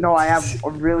 No, I have a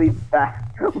really bad.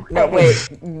 No, wait.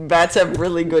 Bats have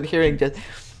really good hearing. Just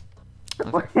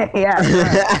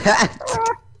Yeah.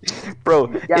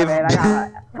 Bro, Yeah, if,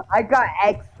 man. I got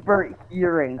expert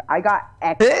hearing. I got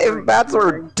expert. if bats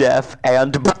were hearing. deaf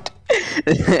and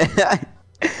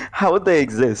how would they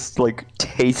exist? Like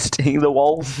tasting the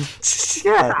walls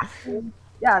yeah.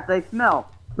 Yeah, they smell.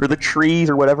 or the trees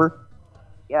or whatever?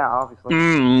 Yeah,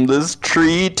 obviously. This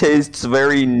tree tastes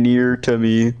very near to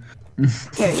me.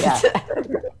 Yeah.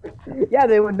 Yeah,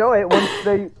 they would know it once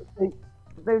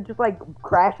they just like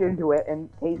crash into it and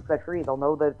taste the tree. They'll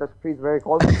know that the tree's very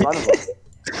close in front of them.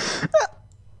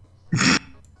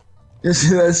 yes,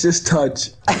 that's just touch.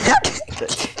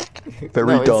 Very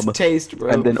No, dumb. It's taste, bro.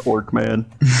 And then Orc Man.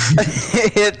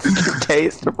 It's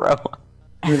taste, bro.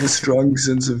 We have a strong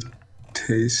sense of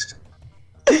taste.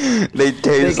 They they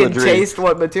taste can the tree. taste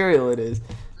what material it is.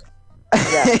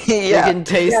 Yeah. They Yeah. can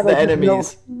taste Yeah, the they just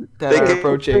enemies that They are can- They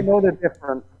approaching. know the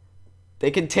difference.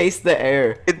 They can taste the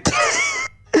air.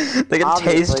 They can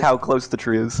Obviously. taste how close the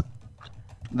tree is.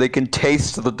 They can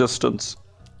taste the distance.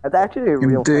 That's actually a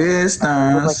real thing. With like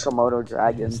Distance. Komodo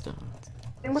dragons.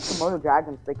 Same with Komodo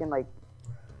dragons, they can like,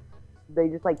 they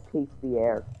just like taste the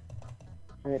air,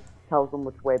 and it tells them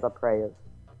which way the prey is.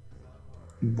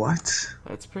 What?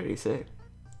 That's pretty sick.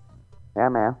 Yeah,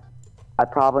 man. I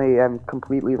probably am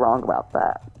completely wrong about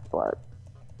that, but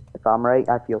if I'm right,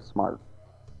 I feel smart.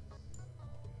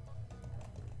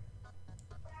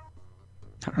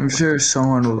 I'm sure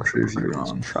someone will prove you I'm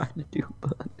wrong. trying to do,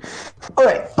 but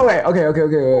Okay.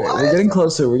 We're getting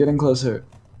closer. We're getting closer.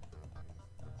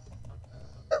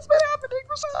 that's been happening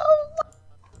for so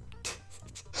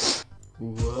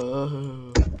long.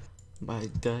 Whoa. My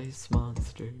dice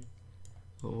monster.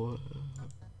 Whoa.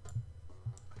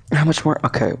 How much more?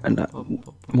 Okay, and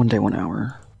 1 day, 1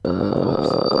 hour.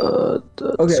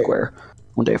 Okay. Square.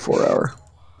 1 day, 4 hour.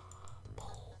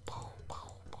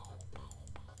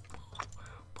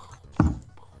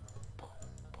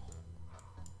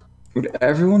 Would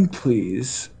everyone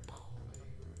please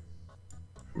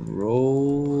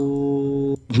roll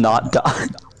not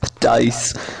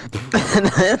dice.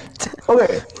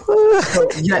 Okay. So,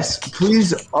 yes,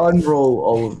 please unroll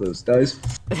all of those dice.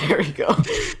 There we go.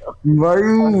 Why are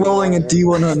you rolling a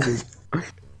D100?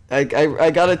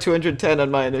 I got a 210 on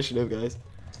my initiative, guys.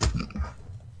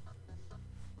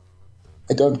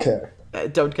 I don't care. I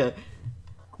don't care.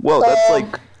 Whoa, that's like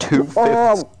 2/5.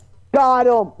 Oh, got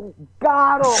him!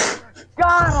 Got him!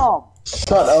 Got him!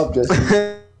 Shut up,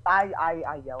 Jesse.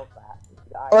 I yelled that.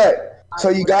 Alright, so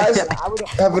you guys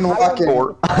have been walking.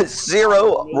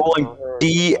 0 rolling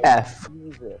DF.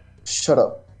 Shut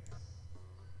up.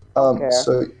 Okay.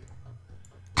 So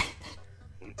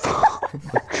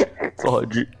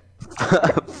Fudge.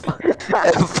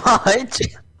 Fudge.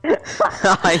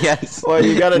 Yes. Well,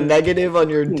 you got a negative on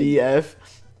your DF.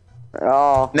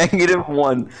 Oh.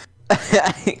 -1.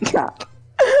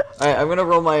 Alright, I'm gonna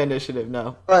roll my initiative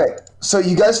now. alright, so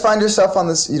you guys find yourself on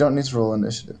this. You don't need to roll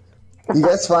initiative. You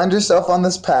guys find yourself on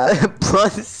this path.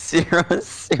 +0,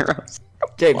 0.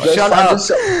 James, You guys shut find up!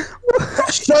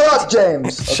 yourself- Shut up,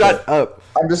 James. Okay, Shut up!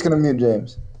 I'm just gonna mute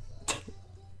James.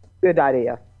 Good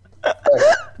idea.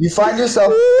 Alright, you find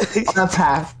yourself on a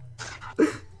path,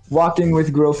 walking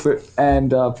with Grofert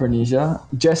and Pernesia.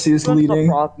 Jesse is leading.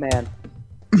 Frogman.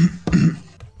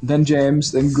 Then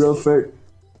James, then Grofert,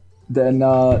 then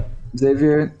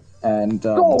Xavier, and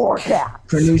Gorka!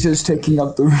 Pernicia's taking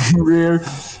up the rear.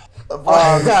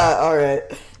 Alright.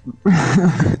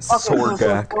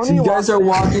 Sorgak. So you guys are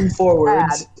walking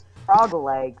forwards. Frog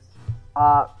legs,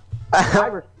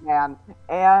 Irishman,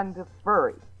 and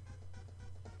furry.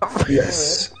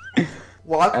 Yes.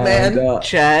 Walkman, And,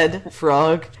 Chad,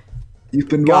 Frog, You've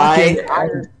been Guy,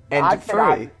 walking. and I think Furry.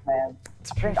 Irishman.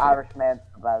 I think Irishman's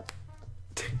the best.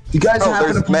 You guys Oh,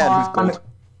 happen there's man who's upon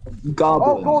gold.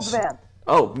 goblins. Oh, Goldman!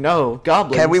 Oh, no,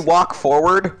 goblins. Can we walk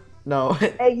forward? No.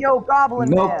 Hey, yo, Goblin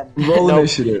Nope. Man! Roll Nope.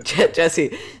 initiative.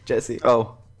 Jesse.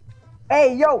 Oh.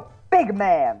 Hey, yo, Big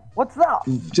Man! What's up?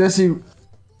 Jesse.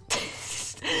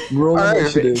 Roll Alright.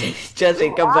 initiative.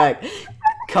 Jesse, come back.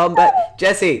 Come back.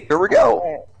 Jesse. Here we go.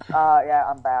 Hey,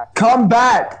 yeah, I'm back. Come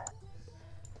back.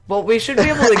 Well, we should be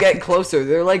able to get closer.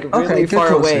 They're like really Okay, get far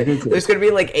closer, away. get closer. There's gonna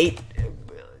be like 8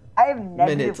 I have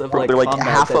negative minutes of Bro, like they're like combat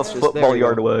half a that's just- there football we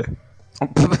yard go. away.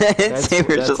 That's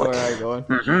Xavier's just where like, I'm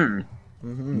going.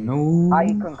 No. I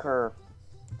concur.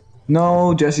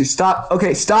 No, Jesse, stop.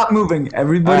 Okay, stop moving,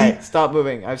 everybody. Alright, stop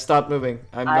moving. I've stopped moving.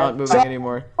 I'm not moving Stop.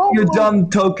 anymore. Your dumb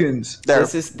tokens. there.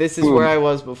 This is Boom. where I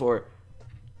was before.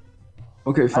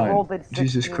 Okay, fine. rolled it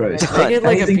Jesus 16 Christ. Make it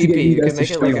like a Anything to get PP. you You guys can make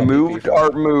to it like shut a up. Moved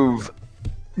our move.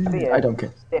 I don't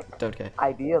care. Don't care.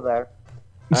 Idea there.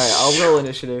 Alright, I'll roll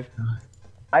initiative.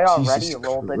 I already Jesus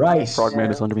rolled it. Christ.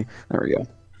 Frogman is under me. There we go.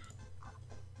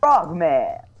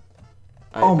 Frogman!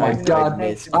 Oh my I god,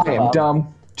 missed. I am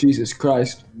dumb. Jesus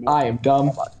Christ, I am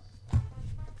dumb.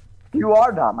 You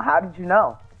are dumb. How did you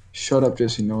know? Shut up,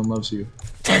 Jesse. No one loves you.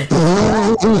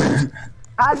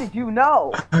 How did you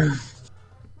know?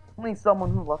 Only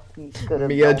someone who loves me could have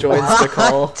Mia known joins that. the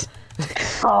call.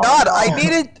 Oh, God, no.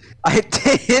 I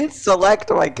didn't select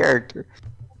my character.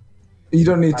 You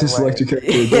don't need to By select way. your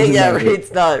character. It doesn't Yeah, matter.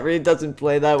 Reed's not. Reed doesn't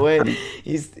play that way.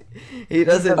 He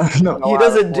doesn't. No. He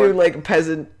doesn't do like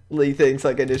peasantly things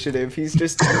like initiative. He's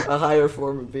just a higher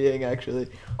form of being, actually.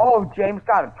 Oh, James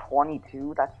got a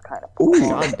 22. That's kind of. Ooh.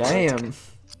 God damn.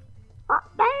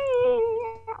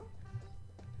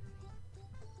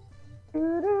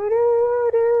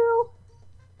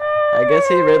 I guess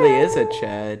he really is a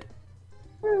Chad.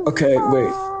 Okay,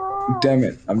 wait. Damn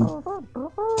it.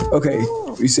 Okay,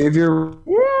 we save your.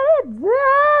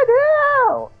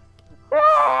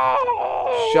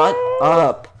 Shut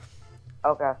up.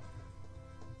 Okay.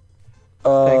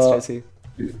 Thanks, Jesse.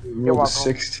 Rolled a welcome.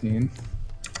 16.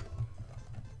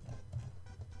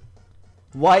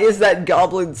 Why is that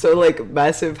goblin so like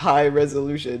massive high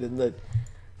resolution and the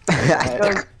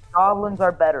Because goblins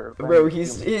are better. than bro?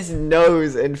 humans. His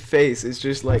nose and face is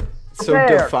just like so There,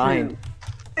 defined.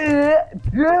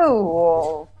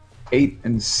 Dude. 8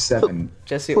 and 7.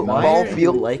 Jesse, Football why are you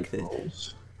field. like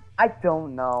this? I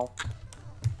don't know.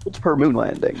 What's per moon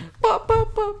landing? Oops,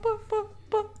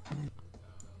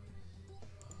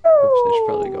 I should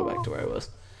probably go back to where I was.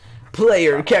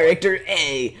 Player character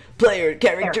A. Player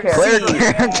character Player C.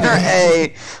 character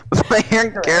A.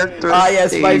 Player character Ah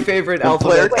yes, C. my favorite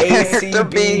Player alphabet. A C character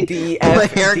B B. D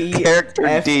F Player D character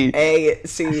F D. A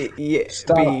C E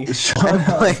Stop. B. Shut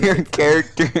up. Player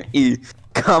character E.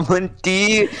 Common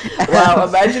D. Wow,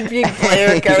 imagine being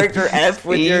player character F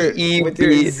with your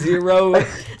E-E-B. 0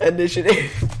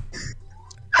 initiative.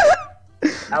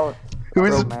 That was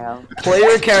Who's so man.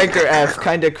 Player character F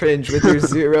kinda cringe with your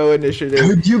 0 initiative.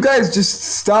 Could you guys just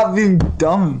stop being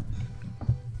dumb?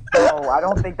 No, I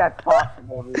don't think that's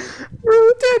possible, dude.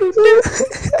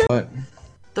 What?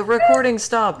 The recording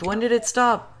stopped. When did it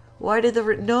stop? Why did the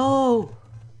no?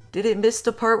 Did it miss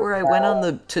the part where I went on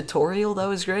the tutorial? That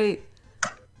was great.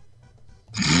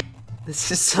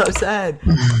 This is so sad.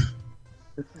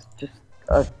 This is just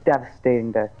a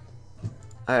devastating day.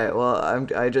 Alright, well,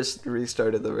 I just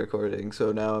restarted the recording,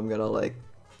 so now I'm gonna, like,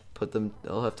 put them,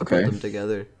 I'll have to put them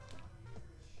together.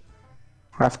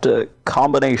 Have to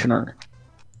combinationer.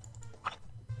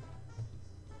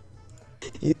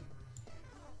 I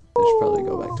should probably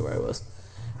go back to where I was.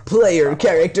 Player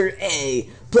character A!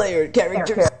 Player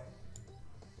character...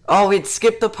 Oh, it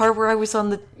skipped the part where I was on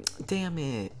the... Damn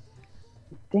it.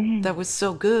 Dang. That was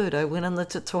so good. I went on the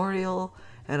tutorial,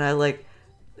 and I, like,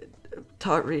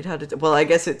 taught Reed how to... Well, I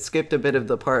guess it skipped a bit of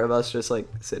the part of us just, like,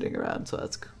 sitting around, so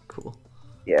that's cool.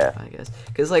 Yeah. I guess.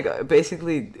 Because, like,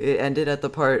 basically, it ended at the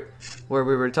part where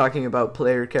we were talking about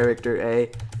player character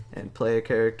A and player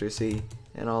character C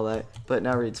and all that. But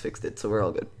now Reed's fixed it, so we're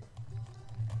all good.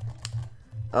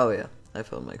 Oh, yeah. I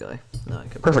found my guy. Now I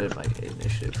can put in my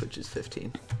initiative, which is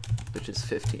 15. Which is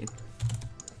 15.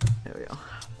 There we go.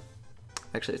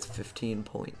 Actually, it's 15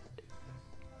 point...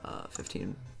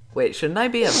 15... Wait, shouldn't I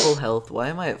be at full health? Why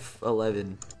am I at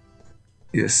 11?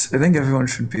 Yes, I think everyone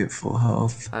should be at full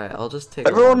health. Alright, I'll just take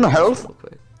Everyone a long health? rest real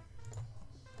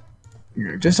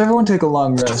quick. Just everyone take a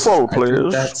long rest. Full, I think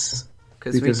please. That's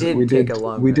Because we did take a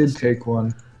long We rest. did take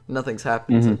one. Nothing's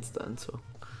happened since then, so...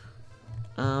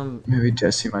 Maybe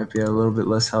Jesse might be a little bit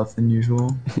less health than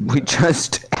usual. We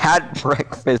just had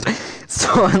breakfast,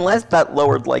 so unless that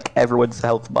lowered like everyone's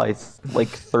health by like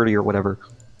 30 or whatever,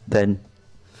 then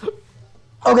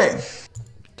Okay.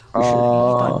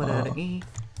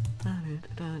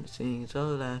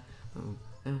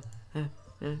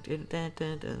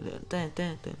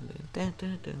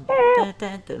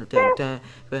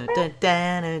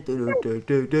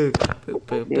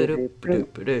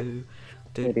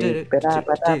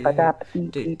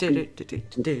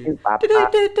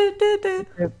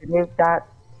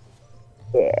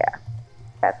 Yeah.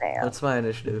 Goddamn. What's my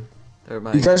initiative? Or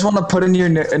my... You guys want to put in your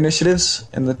initiatives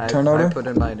in the turn order? I put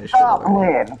in my initiative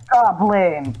already.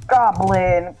 Goblin,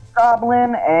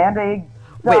 and a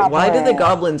Wait, why do the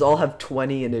goblins all have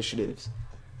 20 initiatives?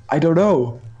 I don't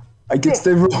know. I guess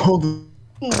they rolled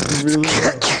really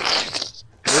well.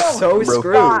 We're so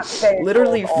screwed.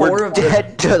 Literally 4 of them.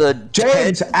 dead to the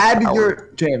James,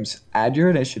 add your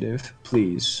initiative,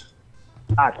 please.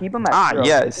 Keep them at 0.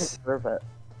 yes. Perfect.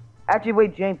 Actually,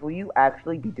 wait, James, will you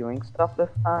actually be doing stuff this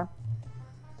time?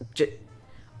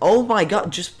 Oh my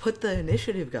god, just put the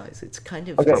initiative, guys. It's kind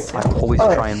of... Okay. I always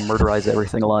try and murderize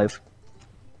everything alive.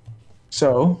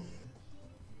 So,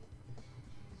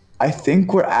 I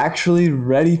think we're actually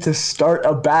ready to start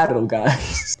a battle,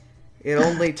 guys. It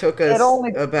only took us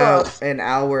about an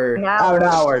hour. An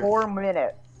hour. 4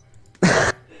 minutes.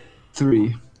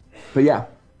 3. But yeah.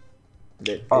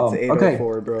 It's okay.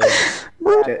 8:04, bro.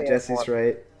 Jesse's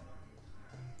right.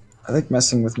 I think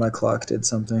messing with my clock did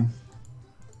something.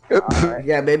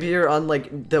 Yeah, maybe you're on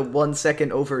like the 1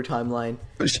 second over timeline.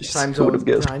 Time zone.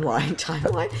 Timeline.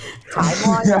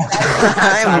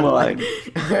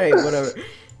 Alright, whatever.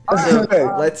 So,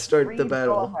 let's start the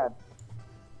battle.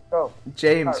 Go.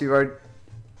 James, you are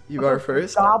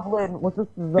first. Goblin. What's this?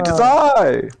 It is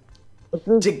I! What's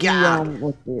this? Jagad.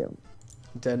 What's the?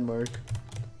 Denmark.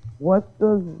 What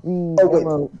does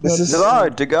the? This is. It is I,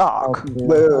 Dagok.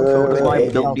 Wait, My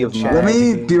ability of Chat. Let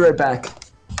mind. me be right back.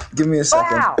 Give me a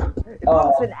second. Wow! It took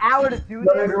us an hour to do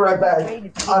let me this. be right back.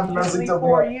 It's I'm messing something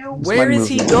for up. you. Where is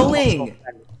he going?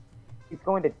 He's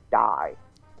going to die.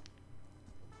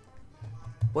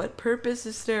 What purpose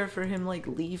is there for him like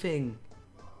leaving?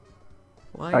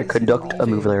 Why I is he conduct a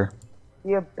move leaving? there.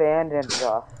 He abandoned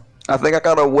us. I think I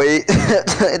gotta wait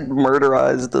and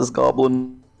murderize this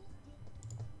goblin.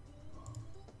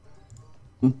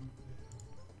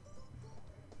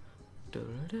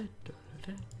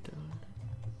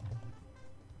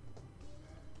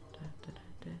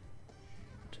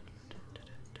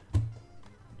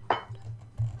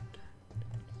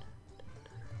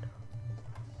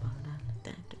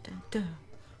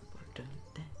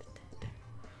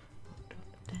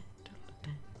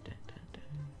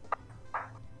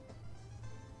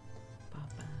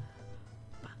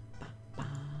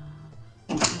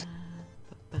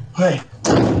 Hey.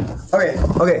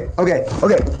 Okay.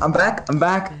 I'm back.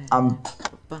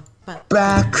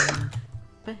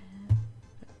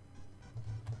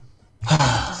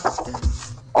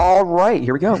 Alright,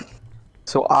 here we go.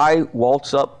 So I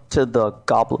waltz up to the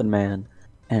goblin man,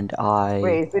 and I...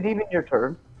 Wait, is it even your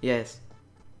turn? Yes.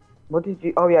 What did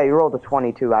you? Oh yeah, you rolled a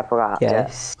 22. I forgot.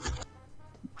 Yes.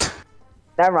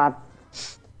 Never mind.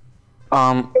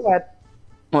 Go ahead.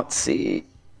 Let's see.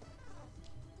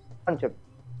 Punch him.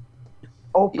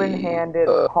 Open-handed,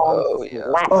 palm yeah.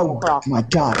 slap Oh across. my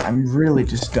god, I'm really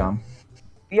just dumb.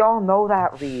 We all know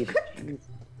that, Reed. Jeez.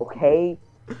 Okay?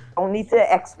 Don't need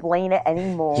to explain it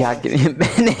anymore. Yeah, give me a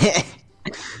minute.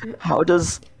 How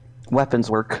does weapons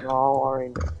work? No,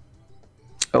 alright.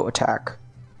 Oh, attack.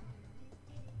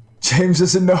 James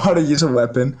doesn't know how to use a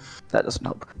weapon. That doesn't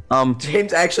help.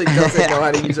 James actually doesn't know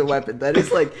how to use a weapon. That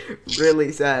is like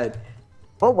really sad.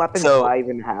 What weapons So- do I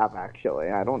even have, actually?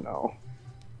 I don't know.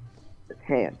 It's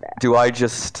hand back. Do I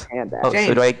just? Hand back. Oh,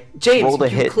 so do I James, roll the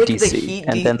you hit click DC the heat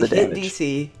and then the hit damage?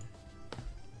 DC.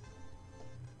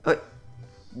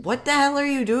 What the hell are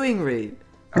you doing, Reed?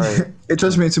 All right. It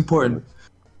trust me, it's important.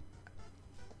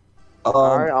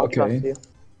 Alright, I'll okay. trust you.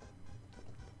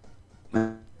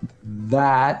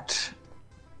 That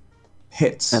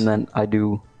hits. And then I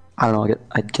do. I don't know.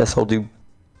 I guess I'll do.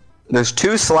 There's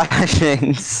 2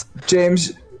 slashings.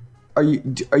 James, do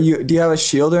you have a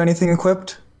shield or anything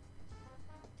equipped?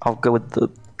 I'll go with the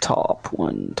top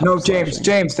one. No, top James, slashing.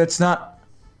 James, that's not.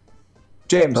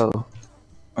 James. Oh,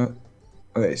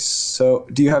 Okay, so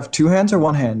do you have 2 hands or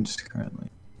 1 hand currently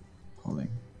holding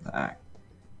the axe?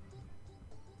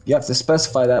 You have to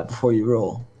specify that before you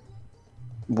roll.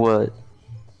 what?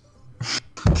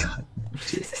 God.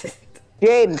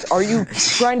 James, are you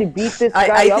trying to beat this guy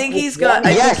I up think with he's got-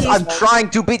 one I Yes, think I'm he's- trying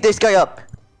to beat this guy up.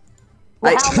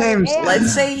 Well, how many James, hands?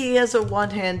 Let's say he has a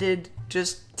one-handed,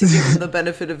 just to give him the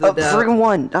benefit of the doubt. Friggin'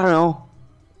 1. I don't know.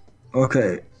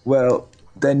 Okay, well,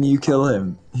 then you kill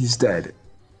him. He's dead.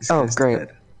 This Oh, guy's great.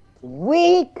 dead.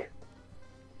 Weak!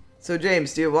 So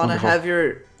James, do you want to Wonderful. have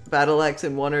your battle axe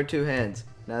in 1 or 2 hands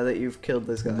now that you've killed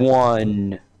this guy?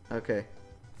 1. Okay.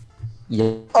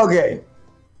 Yeah. Okay.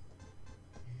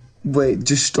 Wait,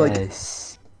 just like,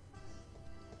 Yes.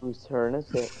 Whose turn is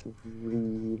it?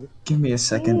 Reed. give me a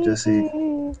second, Jesse.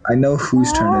 I know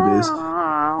whose turn it is.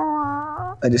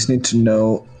 I just need to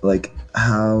know, like,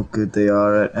 how good they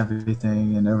are at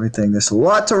everything and everything. There's a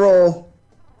lot to roll.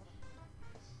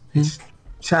 It's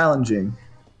challenging.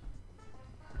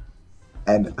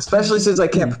 And especially since I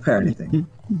can't prepare anything.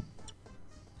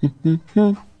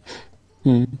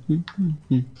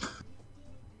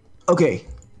 Okay.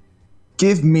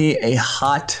 Give me a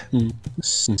hot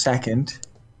second.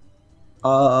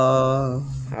 How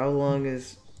long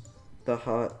is the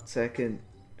hot second?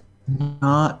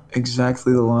 Not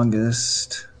exactly the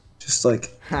longest. Just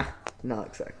like Ha! Not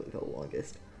exactly the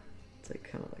longest. It's like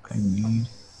kind of like I need.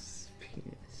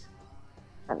 penis.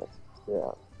 And it's,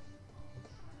 yeah.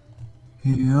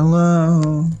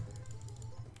 Hello.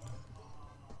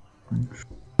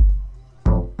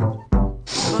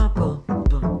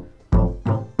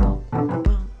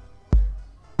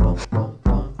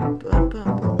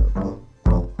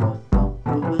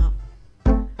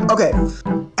 Okay,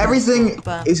 everything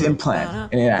is in plan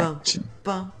and in action.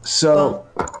 So,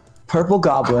 Purple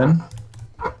Goblin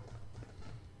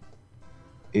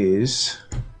is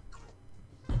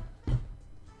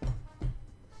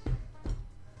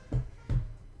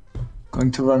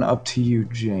going to run up to you,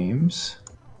 James.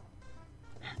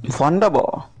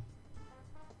 Wonderful.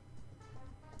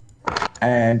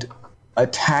 And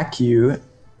attack you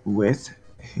with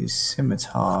his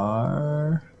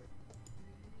scimitar.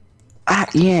 Ah,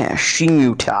 yeah,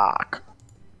 Shimutak.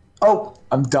 Oh,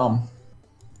 I'm dumb.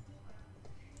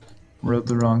 Wrote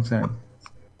the wrong thing.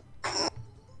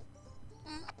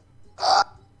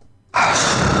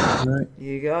 Right.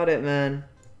 You got it, man.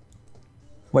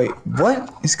 Wait,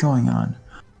 what is going on?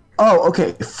 Oh,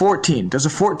 okay, 14. Does a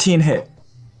 14 hit?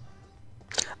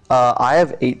 I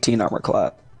have 18 armor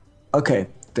class. Okay,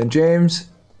 then James,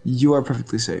 you are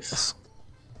perfectly safe.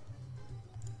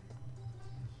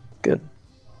 Good.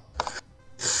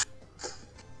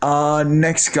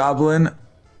 Next goblin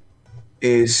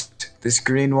is this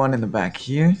green one in the back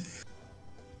here.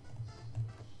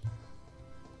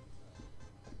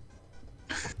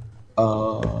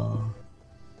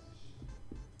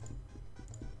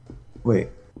 Wait.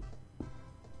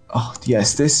 Oh,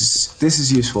 yes, this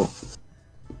is useful.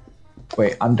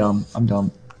 Wait, I'm dumb.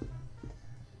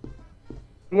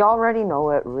 We already know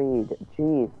it, Reed.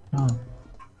 Jeez. Oh.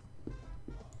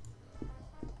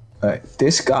 Alright,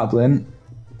 this goblin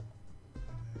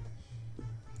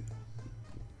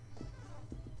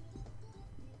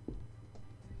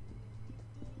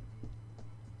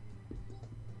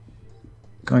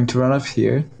going to run up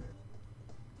here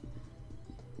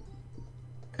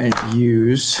and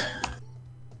use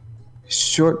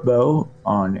short bow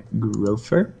on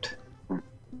Grofert,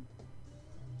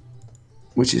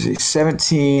 which is a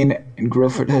 17, and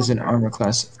Grofert has an armor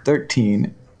class of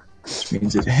 13. which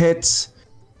means it hits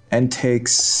and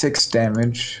takes 6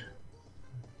 damage.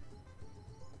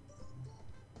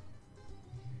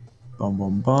 Boom,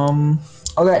 boom, boom.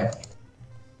 Okay.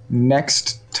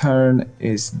 Next turn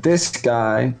is this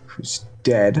guy who's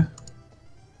dead.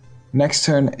 Next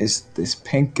turn is this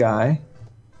pink guy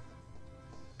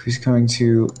who's going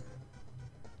to.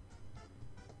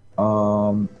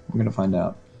 We're gonna find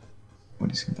out what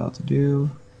he's about to do.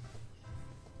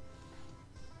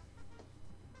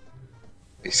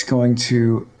 He's going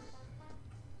to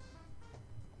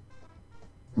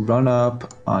run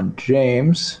up on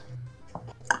James.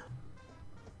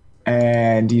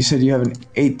 And you said you have an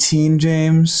 18,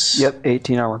 James? Yep,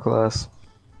 18 armor class.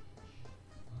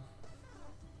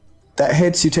 That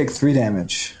hits, you take 3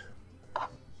 damage.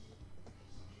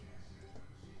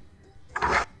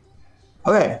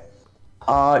 Okay.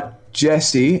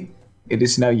 Jesse, it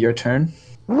is now your turn.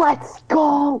 Let's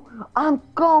go! I'm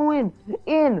going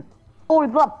in for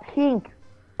the pink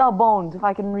bones. If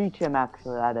I can reach him,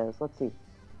 actually, that is. Let's see.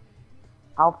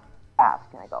 How fast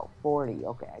can I go? 40.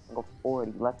 Okay, I can go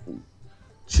 40. Let's see.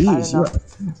 Jeez, you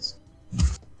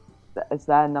Is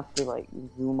that enough to, like,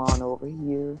 zoom on over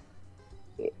here?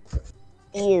 It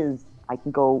is. I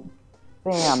can go,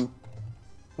 bam. I'm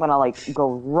gonna, like,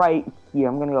 go right here.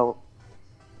 I'm gonna go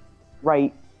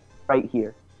right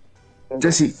here.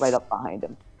 Jesse. Right up behind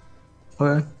him.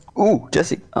 Okay. Ooh,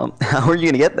 Jesse, how are you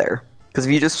gonna get there? Because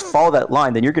if you just follow that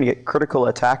line, then you're gonna get critical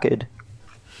attacked. By,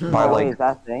 Oh, like, wait, is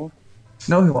that a thing?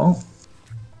 No, he won't.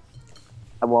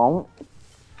 I won't.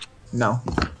 No.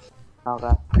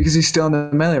 Okay. Because he's still in the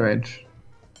melee range.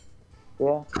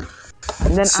 Yeah.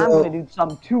 And then So- I'm gonna do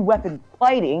some 2-weapon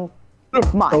fighting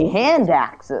with my hand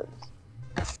axes.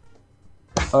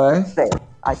 Alright. There.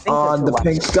 I think On the that's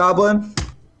pink goblin.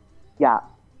 Yeah.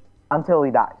 Until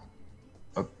he dies.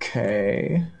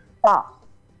 Okay. Ah.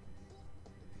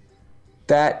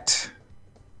 That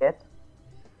Hit.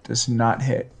 does not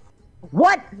hit.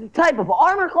 What type of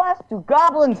armor class do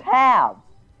goblins have?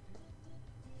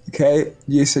 Okay,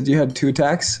 you said you had 2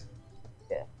 attacks?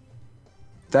 Yeah.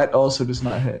 That also does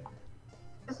not hit.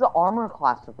 This is the armor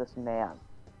class of this man.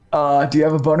 Do you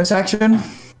have a bonus action?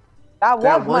 That was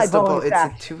That my was the bonus it's a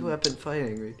action. 2-weapon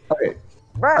fighting, Reed. Okay,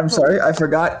 I'm sorry, I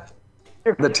forgot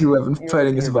the 2-weapon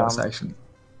fighting is a bonus dumb. action.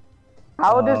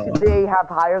 How does they have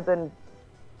higher than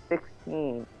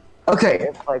 16? Okay,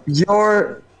 It's like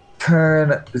your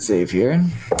turn, Xavier.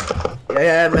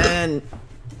 Yeah, man.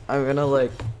 I'm gonna,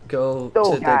 like, go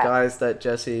So to the bad. guys that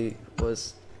Jesse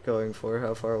was going for.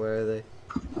 How far away are they?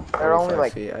 they're only 45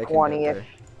 like feet. I can get 20-ish. there.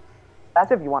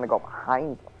 That's if you want to go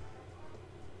behind them.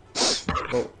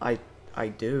 Well, I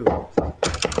do.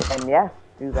 And yes,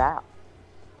 do that.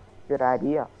 Good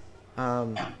idea.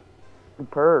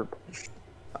 Superb.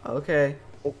 Okay.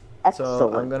 Excellent.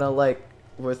 So I'm gonna, like,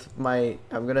 with my,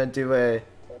 I'm gonna do a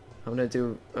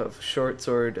short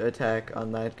sword attack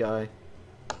on that guy.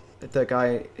 The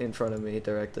guy in front of me,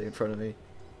 directly in front of me.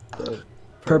 The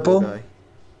Purple? guy.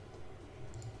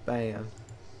 Bam.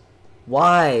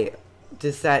 Why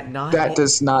does that not That hit?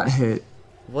 does not hit.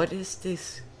 What is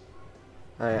this?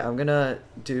 Alright, I'm gonna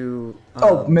do...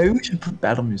 Oh, maybe we should put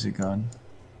battle music on.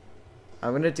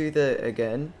 I'm gonna do the,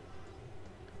 again,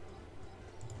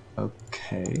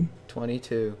 Okay.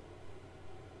 22.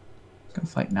 It's gonna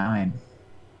fight 9.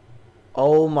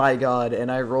 Oh my god,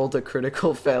 and I rolled a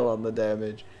critical fail on the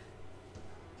damage.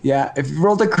 Yeah, if you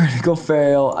rolled a critical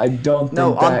fail, I don't think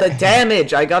No, on that... the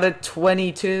damage, I got a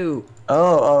 22.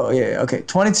 Oh, yeah, okay.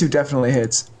 22 definitely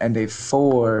hits, and a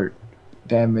 4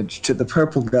 damage to the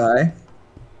purple guy.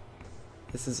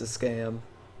 This is a scam.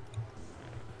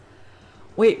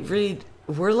 Wait, Reed,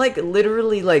 we're like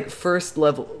literally like first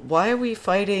level. Why are we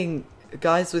fighting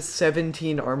guys with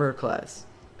 17 armor class?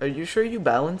 Are you sure you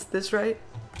balanced this right?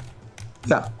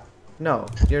 No. No,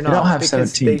 you're not, don't have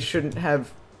because 17. they shouldn't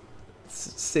have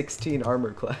 16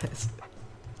 armor class.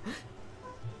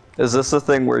 Is this a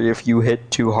thing where if you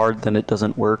hit too hard, then it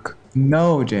doesn't work?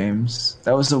 No, James.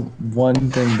 That was the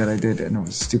one thing that I did, and it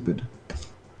was stupid.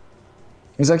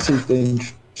 It was actually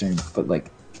interesting, but like,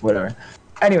 whatever.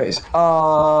 Anyways,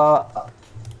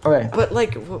 okay. But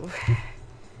like,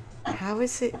 how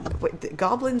is it? Wait, the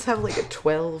goblins have like a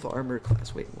 12 armor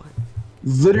class. Wait, what?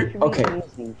 Literally, okay.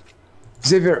 Easy.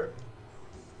 Xavier,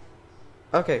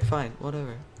 Okay, fine,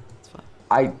 whatever. It's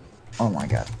fine. oh my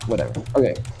god, whatever.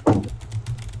 Okay.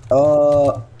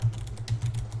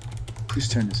 Whose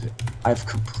turn is it? I've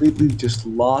completely just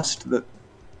lost the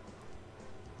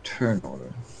turn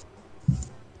order.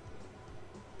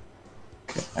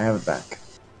 Okay, I have it back.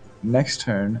 Next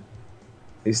turn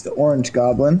is the orange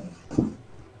goblin.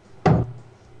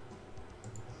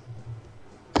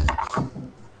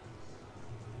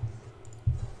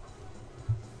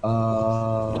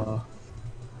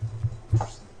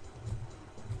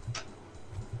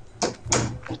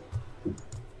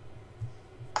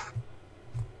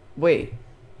 Wait.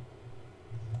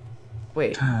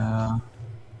 Wait.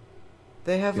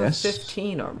 They have yes? a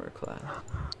 15 armor class.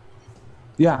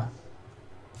 Yeah.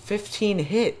 15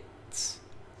 hits.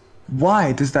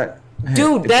 Why does that?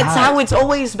 Dude, It's that's high. how it's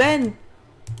always been.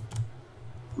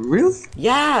 Really?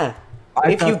 Yeah.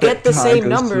 I If you thought get that the high same goes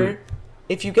number, to-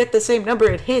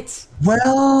 it hits.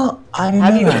 Well, I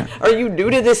Have know you? that. Are you new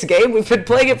to this game? We've been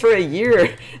playing it for a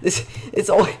year. It's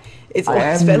always I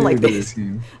am been new like to this.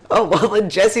 game. Oh well, then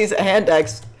Jesse's hand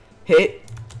axe hit,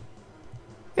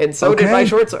 and so did my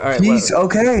short sword. All right, Jeez,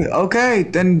 whatever. okay,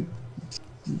 then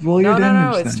roll your No,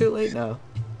 damage. it's then. too late now.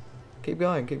 Keep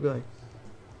going, keep going.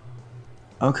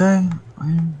 Okay.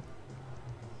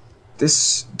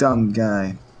 This dumb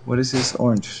guy. What is this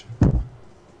orange?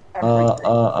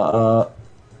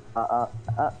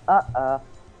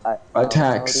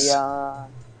 Attacks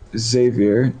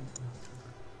Xavier.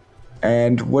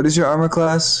 And what is your armor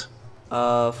class?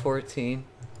 14.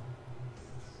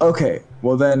 Okay,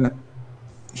 well then,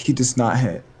 he does not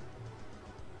hit.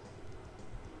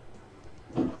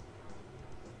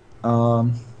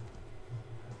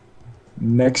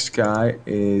 Next guy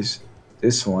is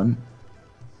this one.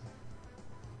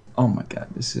 Oh my god,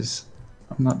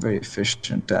 I'm not very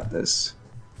efficient at this.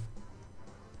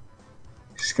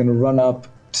 He's gonna run up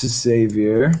to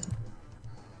Xavier.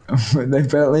 They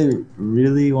apparently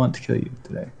really want to kill you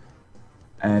today.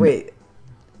 And Wait,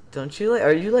 don't you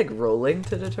are you rolling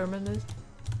to determine this?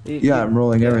 yeah, I'm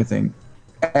rolling everything.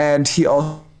 And he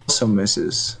also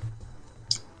misses.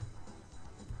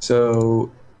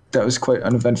 So that was quite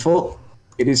uneventful.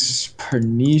 It is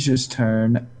Pernicia's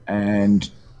turn, and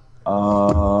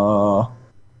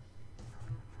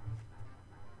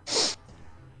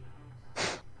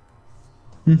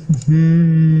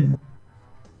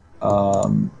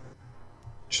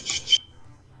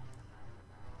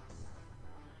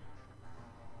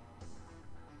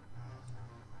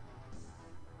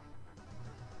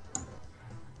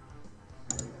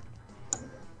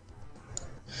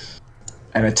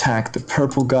and attack the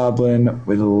purple goblin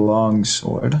with a long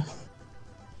sword,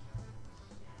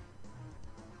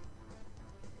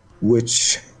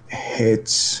 which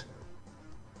hits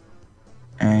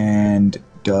and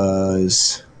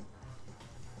does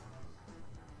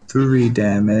 3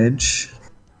 damage.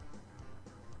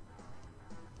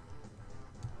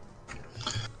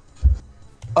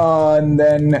 And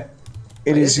then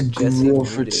it Why is isn't Jesse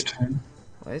Groford's muted? turn.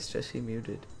 Why is Jesse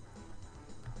muted?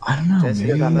 I don't know. Jesse,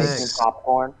 Maybe come Making back.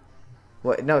 popcorn.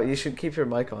 What? No, you should keep your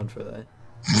mic on for that.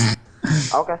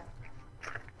 Okay.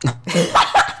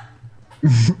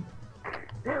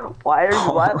 Why are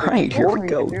you laughing? Alright, You here told we me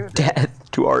to go. do this.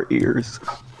 Death to our ears.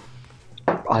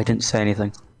 I didn't say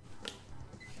anything.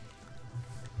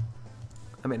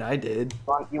 I mean, I did.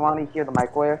 You want to hear the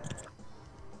microwave?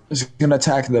 He's gonna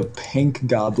attack the pink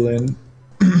goblin.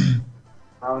 I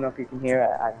don't know if you can hear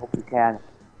it. I hope you can.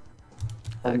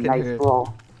 I can Nice hear it.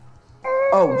 blow.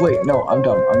 Oh wait, no, I'm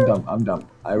dumb.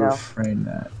 I No. refrain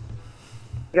that.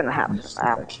 You're gonna have Just to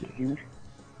apple back here. juice.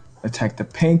 Attack the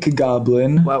pink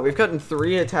goblin. Wow, we've gotten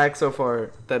 3 attacks so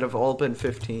far that have all been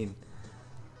 15.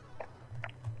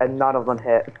 And none of them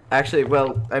hit. Actually,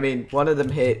 well, I mean, one of them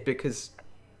hit because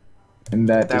And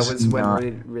that that does was when not we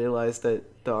realized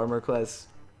that the armor class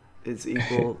is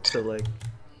equal hit. to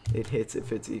it hits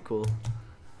if it's equal.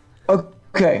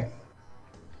 Okay.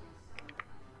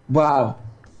 Wow.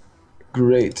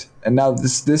 Great. And now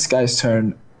this guy's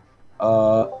turn.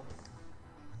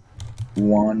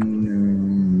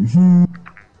 One.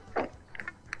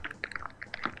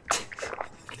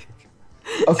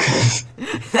 Okay.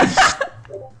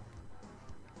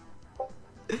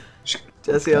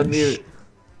 Jesse, unmute.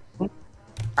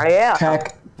 I am.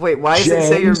 Attack. Wait, why does it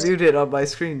say you're James. muted on my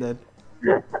screen then?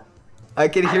 I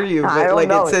can hear you, I but don't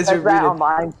know. it says you're that on muted.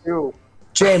 mine too.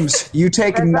 James, you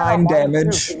take It says that 9 on mine, too.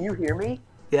 damage. Can you hear me?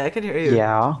 Yeah, I can hear you.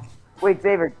 Yeah. Wait,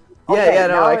 Xavier. Yeah, Okay, yeah,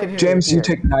 no, now I can hear James, you. you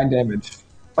take 9 damage.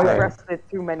 I Okay. pressed it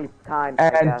too many times. I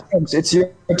And guess. James, it's your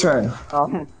turn.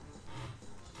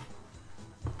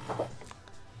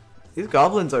 These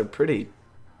goblins are pretty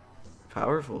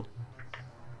powerful.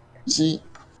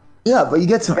 Yeah, but you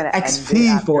get some Gonna end it XP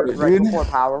after, for it, right dude. before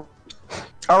power.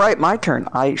 Alright, my turn.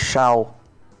 I shall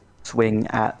swing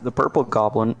at the purple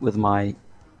goblin with my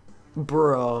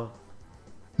Bro.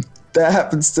 That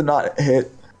happens to not hit.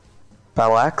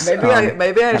 battle axe. Maybe I and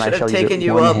should I have shall use taken it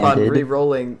you up on one-handed.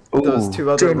 re-rolling those Ooh, 2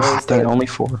 other James, rolls. Dang, That only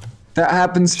 4. That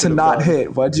happens to Should've not won.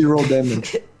 hit. Why'd you roll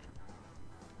damage?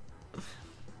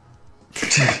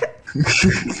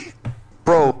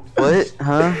 Bro, what?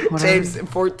 Huh? What James,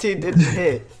 14 didn't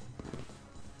hit.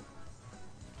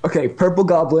 Okay, purple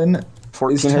goblin.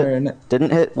 14 His hit? turn.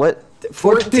 Didn't hit? What?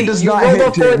 14 does you not rolled a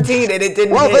hit, James. 14 and it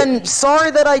didn't Well hit. then, sorry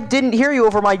that I didn't hear you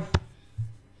over my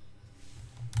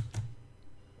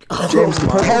James, the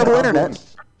purple terrible goblin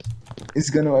internet. is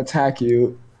going to attack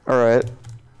you, Alright.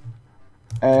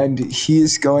 and he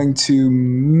is going to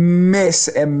miss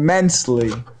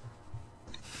immensely.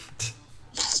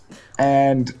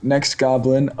 And next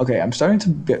goblin. Okay, I'm starting to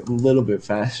get a little bit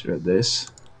faster at this.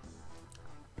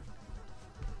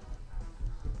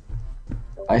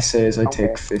 I say as I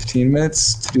take 15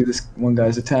 minutes to do this one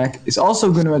guy's attack. It's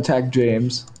also going to attack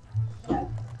James.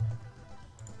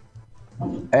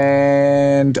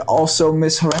 And also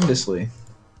miss horrendously.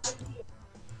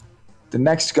 The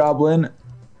next goblin,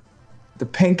 the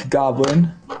pink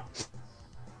goblin,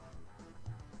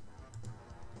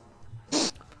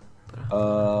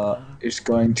 is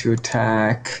going to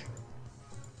attack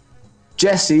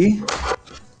Jesse.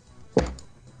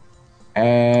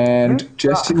 And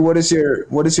Jesse, what is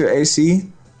your AC?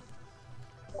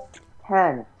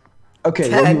 10. Okay,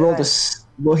 10.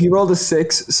 well he rolled a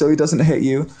 6, so he doesn't hit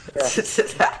you.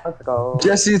 Let's go.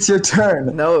 Jesse, it's your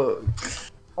turn. No,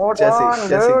 Hold Jesse, on,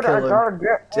 Jesse, dude, kill I him. gotta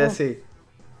get Jesse.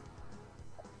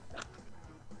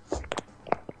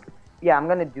 Yeah, I'm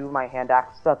gonna do my hand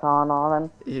axe stuff on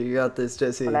him. You got this,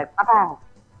 Jesse. And then, pow.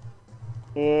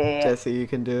 Yeah. Jesse, you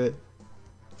can do it.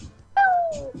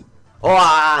 Oh,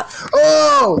 ah!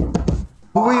 Oh!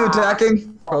 Who are you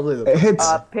attacking? Probably It the hits.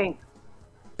 Pink.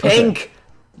 pink.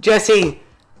 Jesse.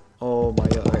 Oh my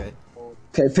god. Okay.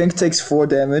 Okay, pink takes 4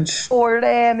 damage. 4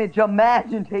 damage.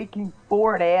 Imagine taking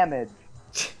 4 damage.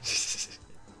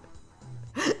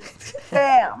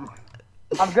 Damn.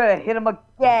 I'm gonna hit him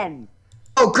again.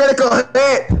 Oh, critical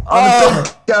hit on Oh. the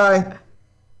pink guy.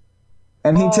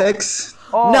 And he takes.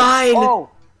 Oh, 9.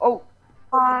 Oh,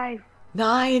 5.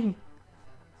 9.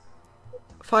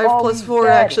 5 Oh, plus he's 4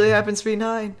 dead. actually happens to be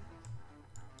 9.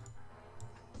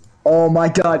 Oh my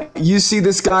god, you see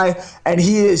this guy, and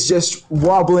he is just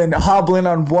hobbling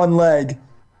on one leg.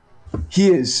 He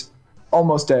is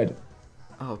almost dead.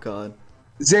 Oh god.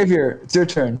 Xavier, it's your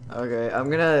turn. Okay,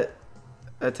 I'm gonna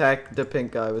attack the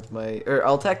pink guy with my, or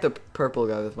I'll attack the purple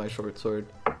guy with my short sword.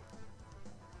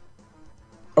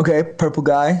 Okay, purple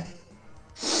guy.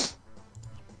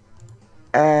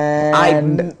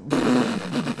 And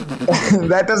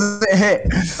that doesn't hit.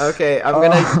 Okay, I'm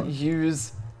gonna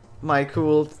use my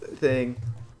cool thing.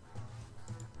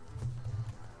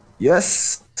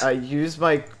 Yes. I use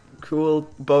my cool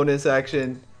bonus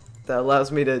action that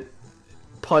allows me to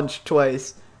punch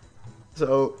twice.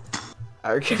 So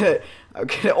I'm gonna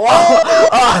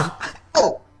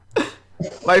oh!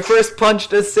 My first punch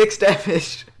does 6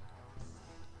 damage.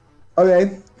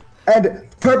 Okay. And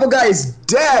purple guy is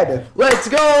dead. Let's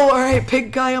go! Alright,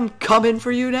 pink guy, I'm coming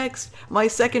for you next. My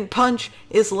second punch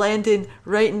is landing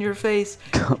right in your face.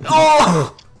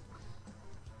 Oh!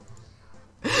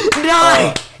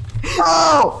 9!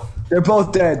 Oh! They're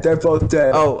both dead. They're both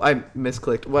dead. Oh, I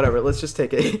misclicked. Whatever, let's just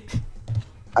take it.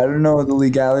 I don't know the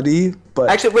legality, but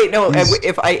Actually, wait, no. he's-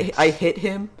 If I hit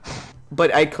him,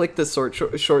 but I clicked the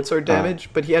short sword damage,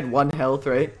 but he had 1 health,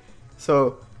 right?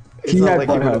 So it's He not had like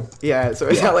 1 he would. health. Yeah, so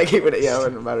it's not like he would. Yeah, it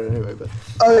wouldn't matter anyway. But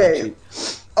Okay.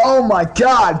 Oh my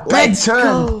god, big let's turn.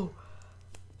 go.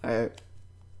 Alright.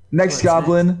 Next What's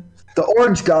goblin, the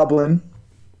orange goblin,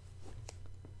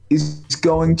 is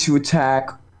going to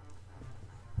attack.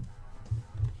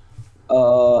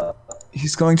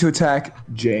 He's going to attack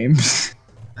James.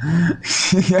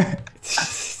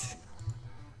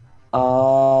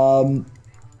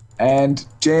 And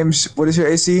James, what is your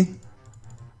AC?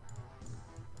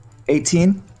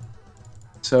 18.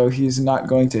 So he's not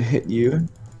going to hit you.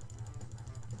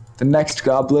 The next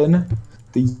goblin,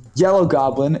 the yellow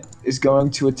goblin, is going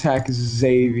to attack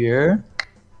Xavier.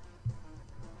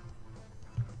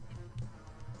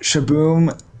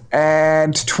 Shaboom.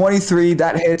 And 23,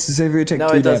 that hits. Xavier, take No,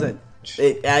 3 it doesn't.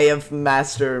 damage. I have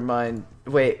mastermind.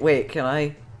 Wait. Can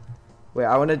I? Wait,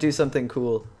 I want to do something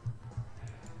cool.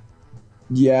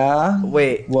 Yeah?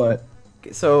 Wait. What?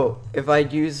 So if I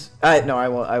use, no, I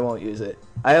won't. I won't use it.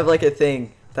 I have like a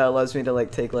thing that allows me to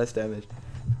like take less damage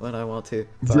when I want to.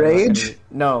 but I'm not gonna Rage?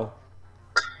 No.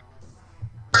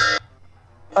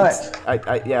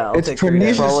 Alright, Yeah, I'll It's take 3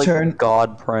 Pernicious. damage. Probably turn.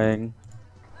 God praying.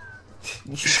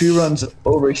 she runs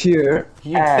over here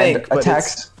You'd and think, but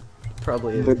attacks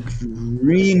Probably. the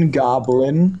green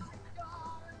goblin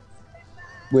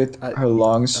with her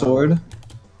longsword.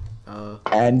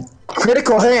 And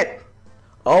critical hit!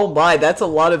 Oh my, that's a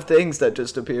lot of things that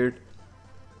just appeared.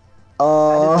 A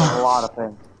lot of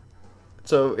things.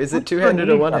 So is it two-handed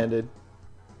or one-handed?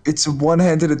 It's a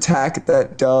one-handed attack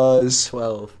that does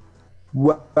 12.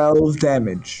 12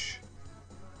 damage.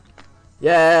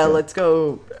 Yeah, let's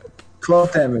go.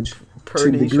 12 damage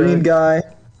to the green guy.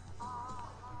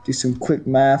 Do some quick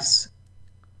maths.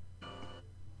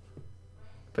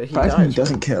 But he Surprisingly, dies.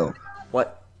 doesn't kill.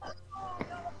 What?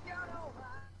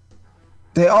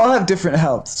 They all have different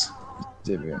healths,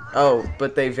 Xavier. Oh,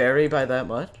 but they vary by that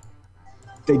much?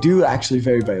 They do actually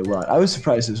vary by a lot. I was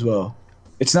surprised as well.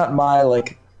 It's not my,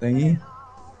 like, thingy.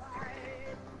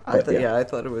 Yeah, I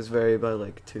thought it was vary by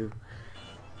like 2.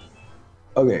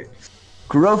 Okay.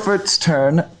 Grofert's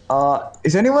turn.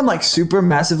 Is anyone, like, super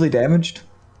massively damaged?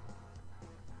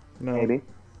 No. Maybe.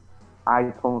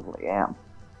 I totally am.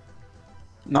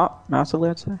 Not massively,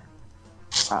 I'd say.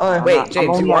 I'm Wait, not- I'm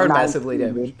James, only you at are 19, massively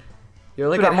damaged. You're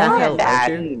like Dude, at I'm half only health,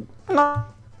 at aren't you? 19.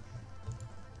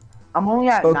 I'm only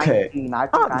at Okay. 19. I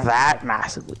think Not 19. that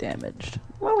massively damaged.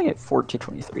 I'm only at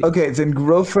 1423. Okay, then It's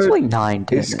Grofert only 9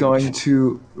 damage. is going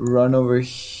to run over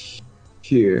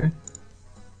here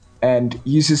and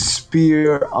use his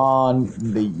spear on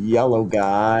the yellow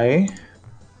guy.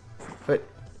 But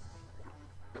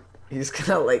he's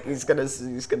gonna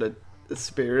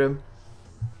spear him.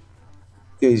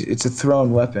 It's a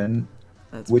thrown weapon,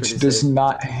 That's which pretty does safe.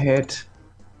 not hit.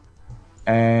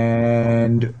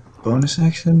 And bonus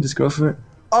action, does Grofert?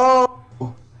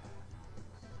 Oh!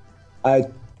 I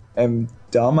am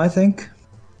dumb, I think.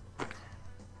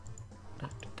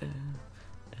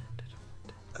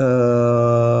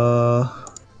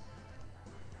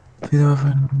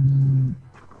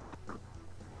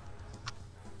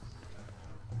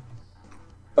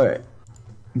 Alright.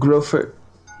 Grofert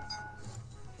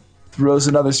throws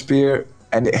another spear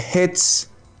and it hits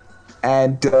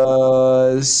and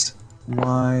does.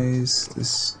 Why is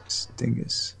this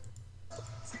dingus?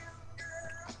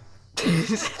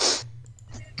 Damn,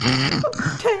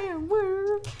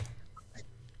 word.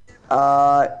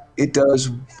 It does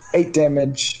 8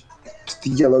 damage to the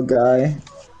yellow guy.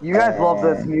 You guys love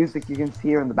this music you can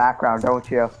hear in the background, don't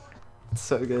you? It's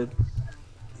so good.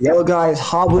 The yellow guy is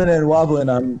hobbling and wobbling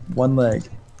on one leg.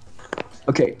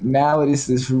 Okay, now it is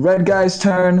this red guy's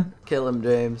turn, Kill him,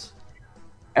 James.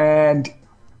 and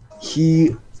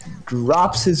he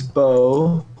drops his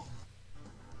bow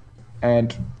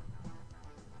and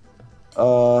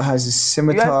has his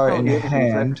scimitar don't in hear the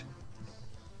hand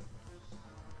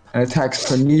and attacks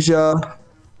Cornesia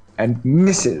and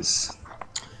misses.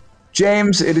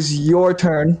 James, it is your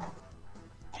turn.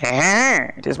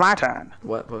 It is my turn.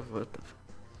 What the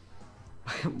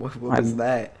what was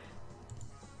that?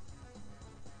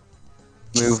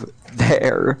 Move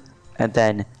there, and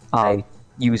then I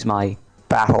use my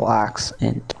battle axe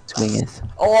and swing it.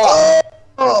 Oh!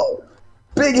 Oh!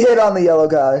 Big hit on the yellow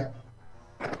guy.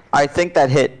 I think that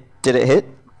hit. Did it hit?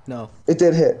 No. It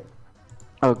did hit.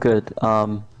 Oh, good.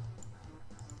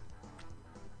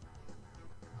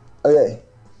 Okay.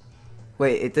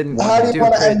 Wait, it didn't How do you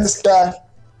want to end crits. this guy?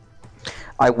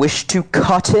 I wish to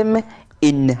cut him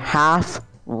in half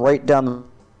right down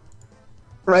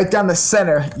Right down the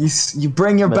center. You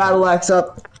bring your battle axe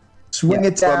up, swing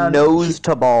it from down, nose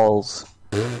to balls.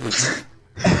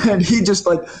 and he just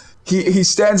like he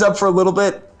stands up for a little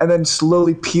bit and then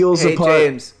slowly peels Hey, apart.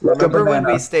 James, like a remember when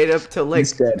banana. we stayed up till like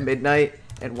He's dead. midnight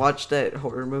and watched that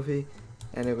horror movie?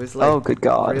 And it was like Oh, good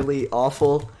God. really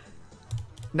awful.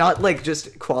 Not like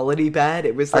just quality bad,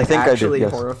 it was I like think I did, actually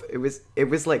yes. it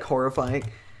was like horrifying.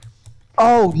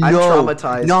 Oh I'm no!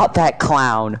 traumatized. Not that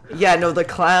clown. Yeah, no, the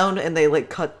clown and they like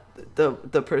cut the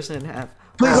person in half.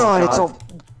 My Oh, God, it's all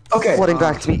Okay. flooding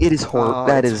back to me. It is Oh,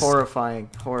 that it's is horrifying.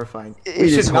 It We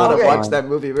should is not have horrifying. watched that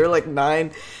movie. We were like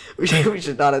 9. We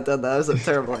should not have done that. That was a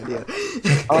terrible idea.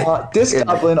 This in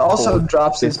goblin also fourth,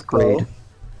 drops his fifth bow. grade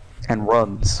and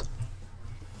runs.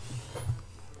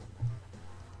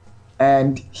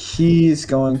 And he's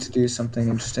going to do something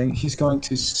interesting. He's going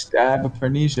to stab a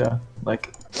Pernesia,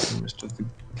 like the rest of the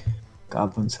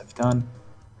goblins have done.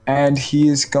 And he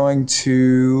is going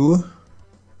to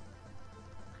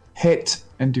hit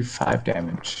and do 5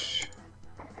 damage.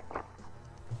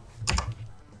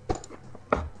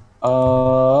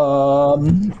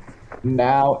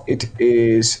 Now it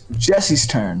is Jesse's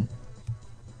turn.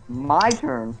 My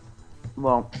turn.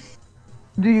 Well,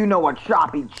 do you know what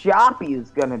Choppy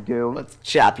is gonna do? What's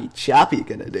Choppy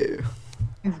gonna do?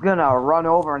 He's gonna run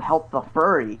over and help the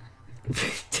furry.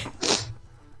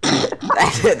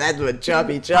 That's what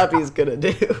Choppy's gonna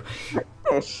do.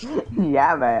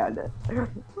 Yeah, man.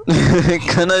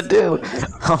 Gonna do.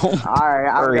 Oh,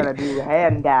 Alright, I'm furry. gonna do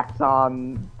hand axe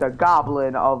on the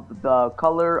goblin of the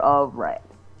color of red.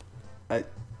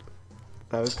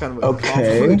 That was kind of a Okay.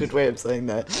 convoluted way of saying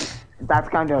that. That's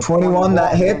kind of 21,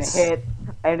 that hits.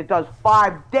 And it does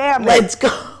 5 damage. Let's go!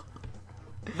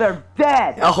 They're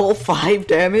dead. A whole 5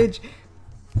 damage?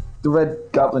 The red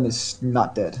goblin is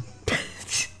not dead.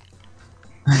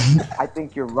 I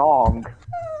think you're wrong.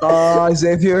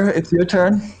 Xavier, it's your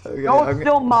turn. Okay, No, it's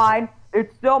still mine.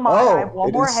 It's still mine. Oh, I have one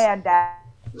it more is- hand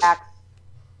axe.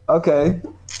 Okay.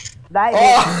 That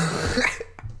Oh!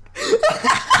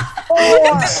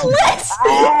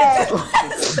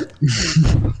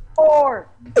 Four.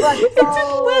 Let's It did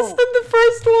go. less than the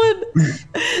first one!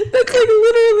 That's like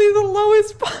literally the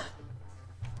lowest part.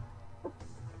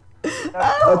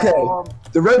 Okay.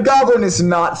 The red goblin is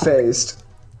not phased.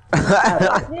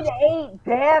 I did 8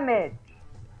 damage.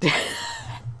 You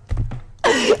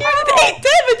did 8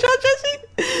 damage, huh, Jesse?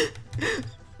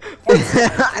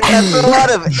 That's a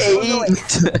lot of 8.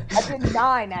 I did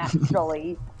 9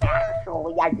 actually.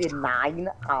 Actually, I did 9.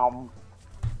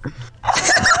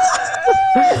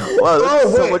 Wow, that's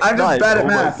Oh, so wait, much I'm just knife. bad at Oh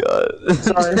math. my god.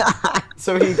 Sorry.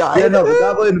 So he died? Yeah, no, the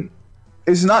goblin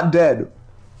is not dead,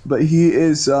 but he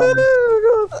is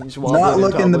He's wobbling not and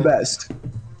looking the toppling. best.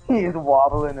 He is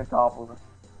wobbling and toppling.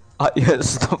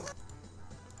 Yes.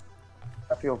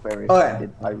 I feel very Oh, yeah.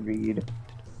 offended by Reed.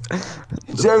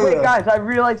 Xavier, Wait, guys, I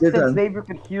realized Your that turn. Xavier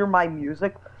could hear my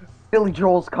music. Billy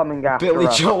Joel's coming after Billy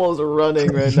us. Joel's running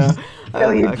right now.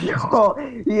 Billy I- Joel,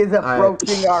 he is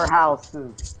approaching our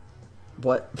houses.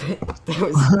 What? That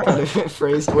was kind of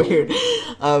phrased weird.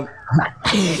 Shut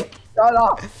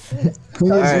up. he is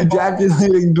Alright.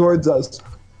 ejaculating towards us.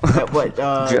 What?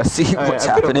 Jesse, alright, what's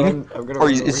I'm gonna happening? run- I'm gonna Or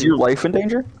run is over your here. life in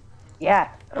danger? Yeah.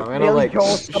 I'm gonna Billy like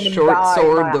Joel's coming short by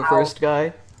sword my the house. first guy.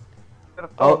 I'm gonna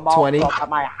throw Oh, a Molotov 20. at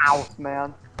my house,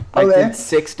 man. I Okay. did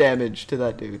 6 damage to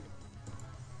that dude.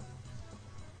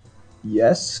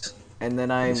 Yes. And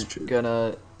then I'm That's true.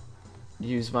 gonna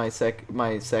use my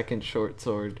second short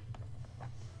sword.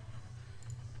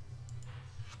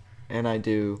 And I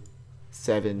do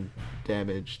 7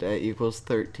 damage. That equals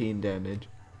 13 damage.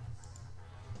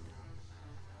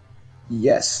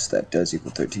 Yes, that does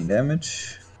equal 13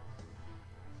 damage.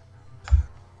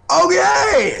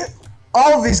 Okay!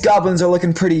 All of these goblins are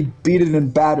looking pretty beaten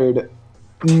and battered.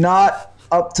 Not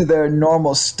up to their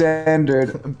normal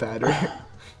standard. Batter.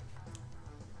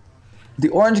 The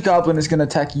orange goblin is going to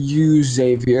attack you,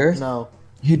 Xavier. No.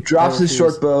 He drops his refuse.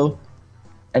 short bow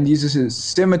and uses his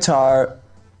scimitar.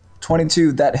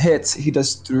 22, that hits. He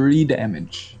does 3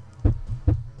 damage.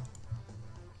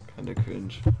 Kinda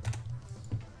cringe.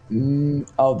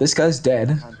 Oh, this guy's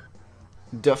dead.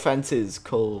 Defense is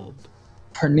cold.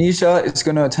 Pernesia is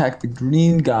going to attack the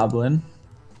green goblin.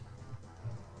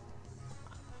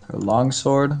 Her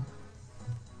longsword.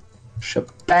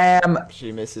 Shabam!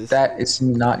 She misses. That is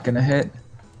not going to hit.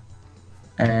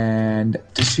 And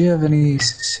does she have any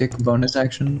sick bonus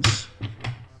actions?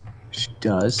 She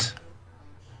does.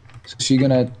 So she's going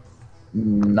to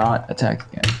not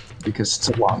attack again because it's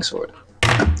a longsword.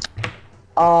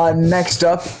 Next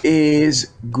up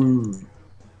is Grofert.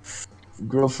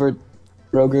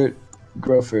 Grogert.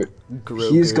 Grofert.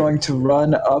 He's Grogert. going to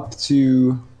run up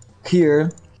to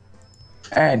here.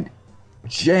 And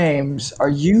James, are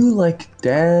you like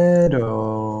dead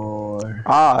or?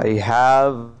 I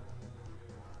have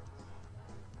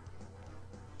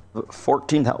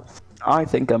 14 health. I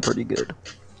think I'm pretty good.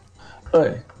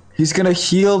 Okay. He's gonna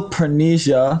heal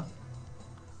Pernesia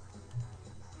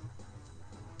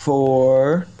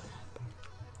for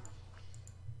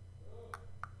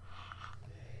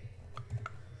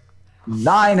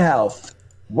 9 health.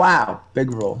 Wow,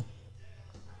 big roll.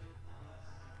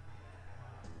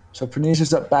 So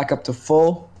Pernesia's back up to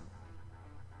full.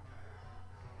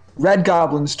 Red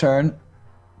Goblin's turn.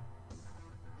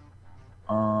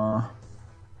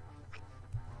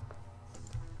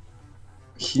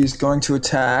 He's going to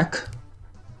attack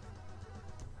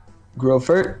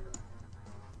Grofert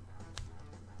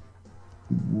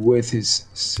with his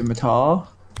scimitar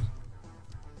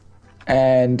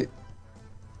and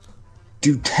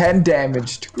do 10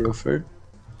 damage to Grofert.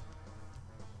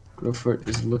 Grofert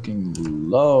is looking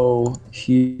low.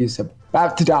 He is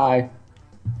about to die.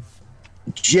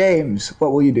 James,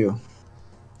 what will you do?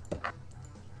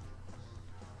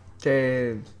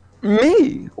 James.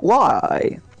 Me?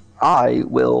 Why? I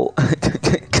will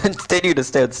continue to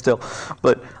stand still,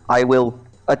 but I will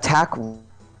attack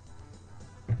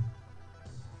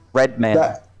Red Man,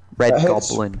 Red that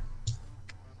hits. Goblin.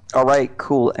 Alright,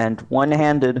 cool, and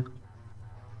one-handed.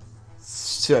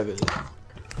 7.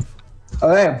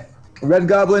 Okay, Red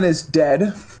Goblin is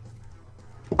dead.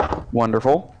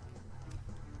 Wonderful.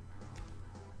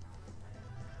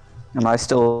 And I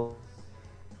still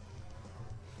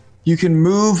You can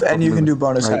move and you can do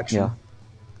bonus Right, action. yeah.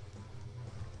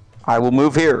 I will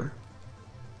move here.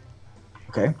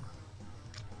 Okay.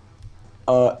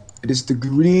 It is the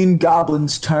Green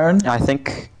Goblin's turn. I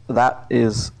think that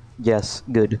is, yes,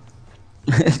 good.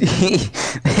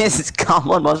 This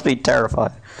goblin must be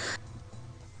terrified.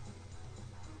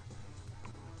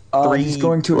 He's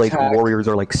going to attack. Warriors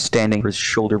are like standing over his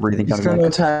shoulder, breathing down He's his going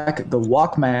to neck. attack the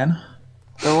Walkman,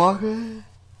 The walker.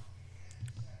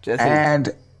 Jesse.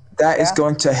 and that is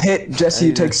going to hit Jesse.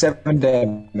 You take 7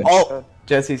 damage. Oh,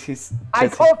 Jesse, he's. I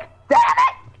Jesse. took, damn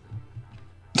it!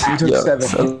 You took Yeah, 7.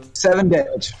 so- 7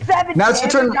 damage. 7 Now it's your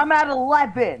damage, turn. I'm at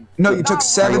 11. No, you took Not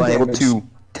 7 Are you able damage. to You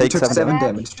take took 7 7 damage?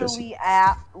 damage, Jesse. Actually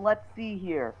at, let's see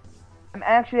here. I'm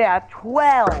actually at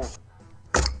 12.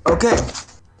 Okay.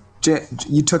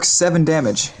 You took 7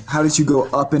 damage. How did you go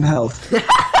up in health?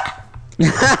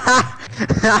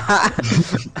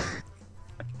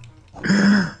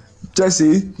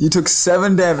 Jesse, you took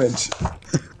 7 damage.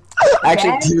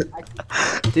 Actually,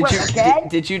 Again?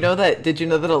 did you know that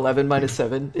 11 minus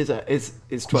 7 is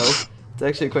 12? It's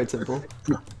actually quite simple.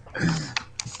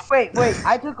 Wait,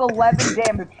 I took 11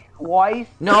 damage twice.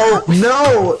 No.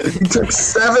 No! You took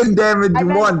 7 damage I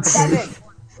meant once. 7.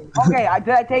 Okay,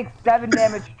 did I take 7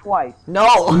 damage twice? No.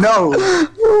 No!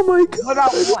 Oh my god. What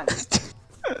about once?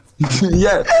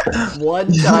 Yeah.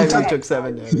 One time you took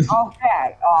 7 damage.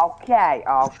 Okay,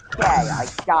 I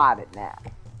got it now.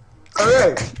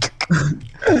 Alright.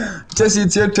 Jesse,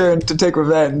 it's your turn to take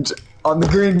revenge on the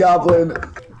Green Goblin.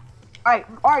 Alright,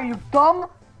 you dumb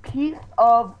piece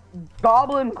of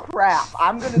goblin crap.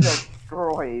 I'm gonna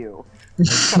destroy you.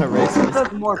 Kind of It racist.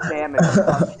 does more damage,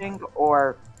 punching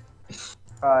or...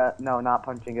 no, not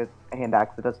punching, it's hand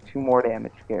axe. It does 2 more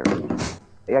damage guaranteed.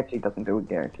 It actually doesn't do it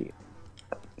guaranteed.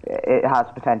 It has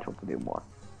potential to do more.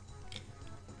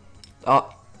 Oh.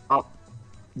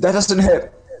 That doesn't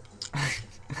hit.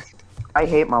 I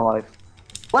hate my life.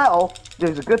 Well,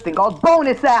 there's a good thing called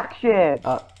bonus action!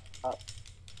 That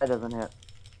doesn't hit.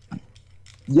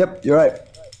 Yep, you're right.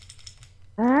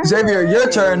 Xavier, your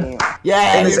turn.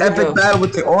 Yeah. In this here we epic go. battle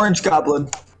with the Orange Goblin.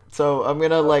 So I'm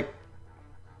gonna like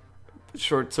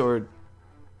short sword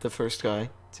the first guy.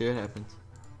 See what happens.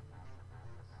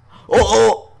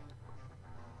 Oh!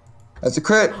 That's a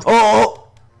crit. Oh!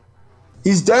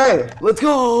 He's dead. Let's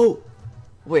go!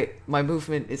 Wait, my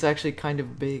movement is actually kind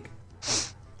of big.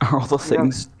 Are all the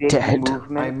things Big dead?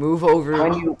 movement. I move over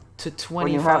When you- to you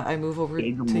 25. have I move over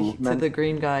big to movement. the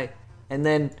green guy, and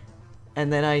then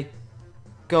I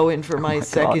go in for my my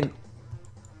second.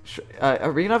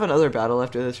 Are we gonna have another battle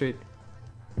after this, right?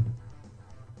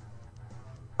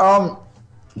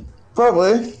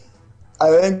 Probably.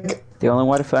 I think. The only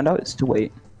way to find out is to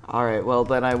wait. All right. Well,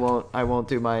 then I won't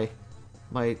do my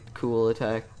cool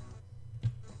attack.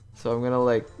 So I'm gonna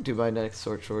like do my next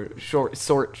short.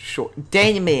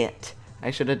 Damn it! I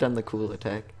should have done the cool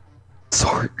attack.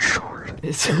 Sword short.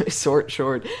 It's short.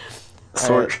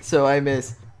 Sword So I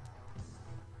miss,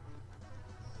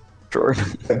 short.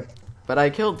 but I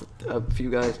killed a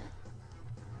few guys.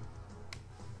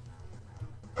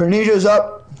 Pernicia's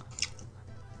up.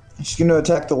 She's gonna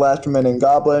attack the last remaining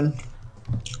goblin.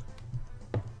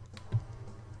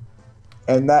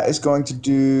 And that is going to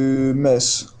do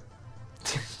miss.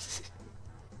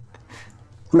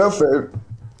 Wilfred.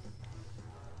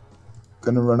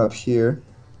 Gonna run up here.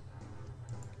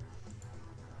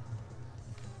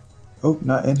 Oh,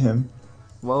 not in him.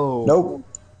 Whoa. Nope.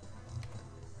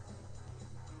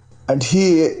 And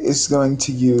he is going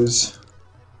to use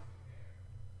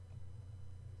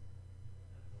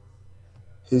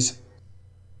his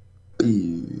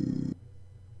spear.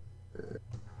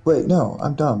 Wait, no,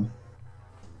 I'm dumb.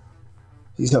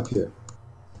 He's up here.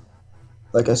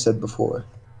 Like I said before.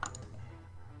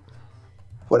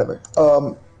 Whatever.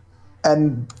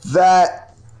 And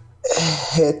that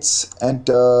hits and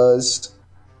does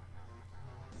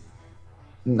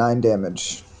 9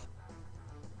 damage.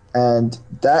 And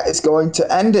that is going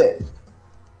to end it.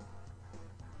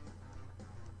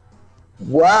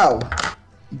 Wow.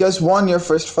 You guys won your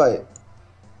first fight.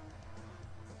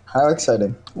 How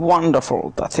exciting.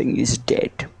 Wonderful. That thing is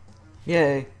dead.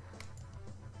 Yay.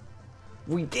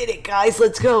 We did it, guys.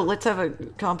 Let's go. Let's have a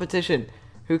competition.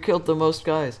 Who killed the most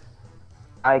guys?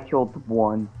 I killed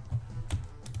 1.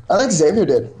 I think Xavier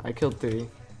did. I killed 3.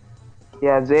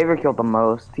 Yeah, Xavier killed the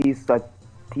most. He's the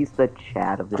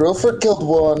Chad of this. Grillford killed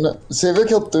 1. Xavier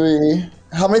killed 3.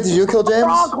 How many did you kill, James?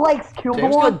 Frog Legs killed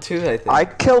James 1. killed 2, I think. I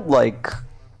killed like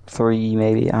 3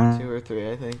 maybe. I don't 2 or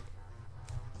 3, I think.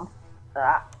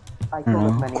 I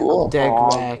killed as many Cool. as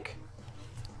frog. Dagwhack.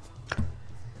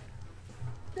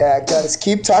 Yeah, guys,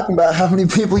 keep talking about how many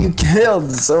people you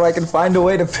killed so I can find a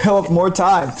way to fill up more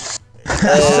time.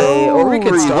 Hey, or we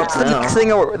could stop What's the now. next thing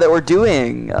that we're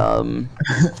doing? Okay.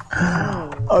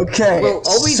 Well,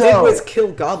 all we so, did was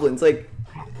kill goblins. Like,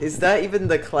 is that even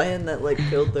the clan that like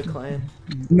killed the clan?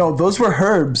 No, those were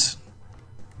herbs.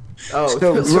 Oh, So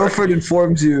those were- Wilfred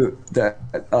informs you that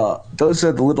those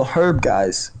are the little herb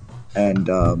guys, and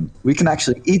we can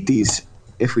actually eat these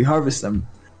if we harvest them,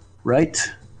 right?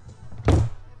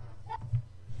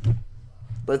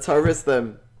 Let's harvest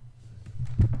them.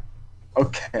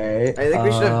 Okay. I think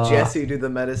we should have Jesse do the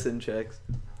medicine checks.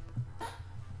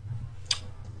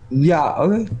 Yeah.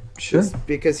 Okay. Sure. Just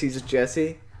because he's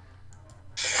Jesse.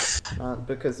 Not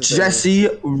because of Jesse,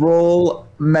 roll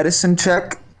medicine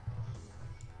check.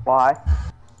 Why?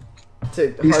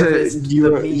 to You harvest said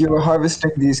the meat. you were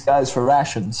harvesting these guys for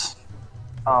rations.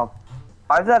 Oh.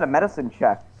 Why is that a medicine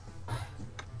check?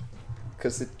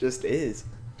 Because it just is.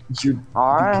 You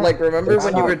Alright. Like, remember It's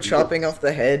when you not- were chopping off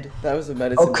the head? That was a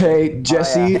medicine. okay,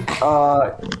 Jesse?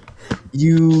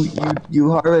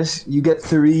 You harvest. You get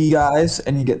 3 guys,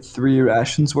 and you get 3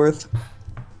 rations worth.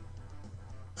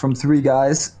 From 3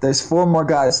 guys, there's 4 more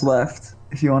guys left.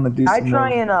 If you want to do. Can I some try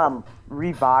more. and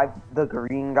revive the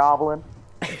green goblin?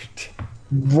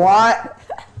 What?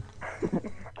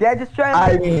 Can I just try and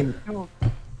I mean, can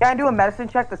I do a medicine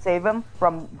check to save him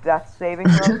from death saving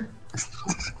throw?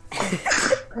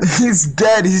 he's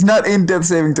dead. He's not in death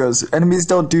saving throws. Enemies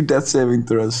don't do death saving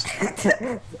throws.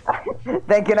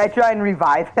 Then can I try and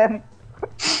revive him?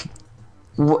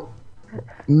 What?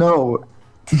 No.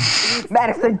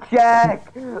 Medicine check!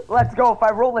 Let's go. If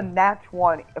I roll a nat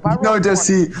 20. If I roll No, a 20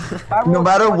 Jesse. if I roll No a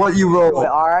matter 20, what you do roll. it,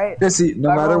 alright? Jesse, no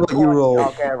If I matter roll what you 20 roll.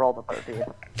 Okay, I rolled a 13. You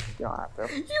don't have to.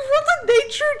 You rolled a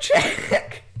nature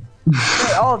check. Wait,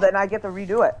 oh, then I get to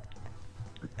redo it.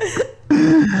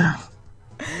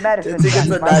 Medicine Since he gets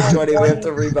check. a If I nat roll 20, we have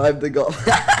to revive the goal.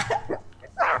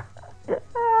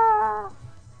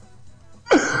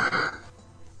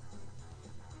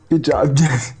 Good job,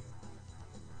 Jesse.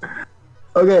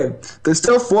 Okay, there's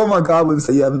still 4 more goblins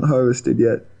that you haven't harvested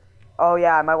yet. Oh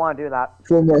yeah, I might want to do that.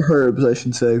 4 more herbs, I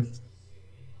should say.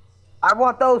 I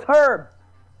want those herbs!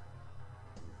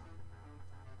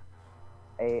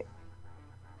 8.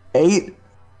 8?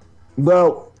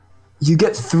 Well, you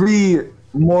get 3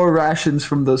 more rations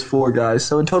from those 4 guys,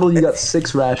 so in total you got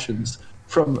 6 rations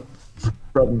from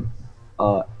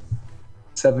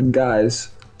 7 guys.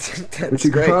 That's Which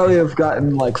you could great. probably have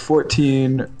gotten like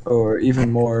 14 or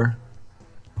even more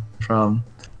from.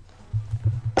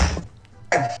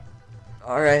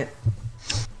 All right.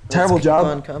 Terrible keep job.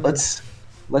 on coming.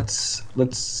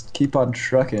 Let's keep on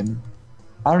trucking.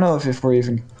 I don't know if we're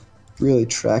even really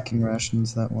tracking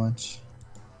rations that much.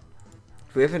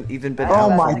 We haven't even been. Oh out Oh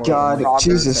for my more god, than 30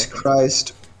 Jesus seconds.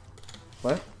 Christ.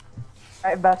 What?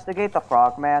 I investigate the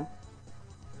frogman.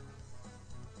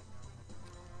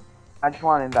 I just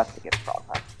want to investigate the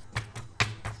frogman.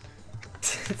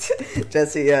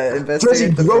 Jesse, Jesse,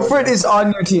 investigate the Wilfred frog. is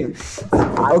on your team.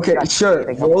 Okay,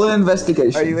 sure. Roll an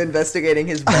investigation. Are you investigating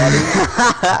his body?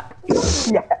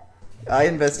 Yeah. I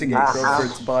investigate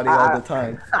Wilfred's body all the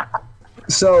time.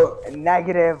 So,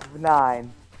 -9.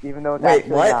 Even though it's Wait,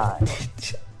 actually what? 9.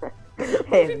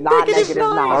 It's not Negative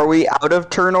 -9. Are we out of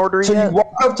turn order so yet? you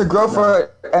walk up to Grofer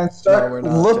and start No, we're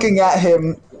not. looking at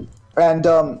him, and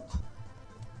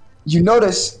you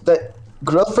notice that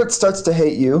Grofert starts to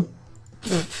hate you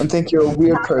and think you're a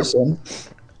weird person.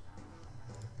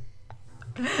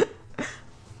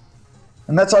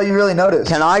 And that's all you really notice.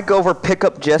 Can I go over, pick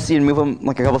up Jesse, and move him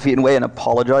like a couple feet away and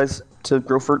apologize to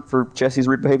Grofert for Jesse's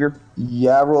rude behavior?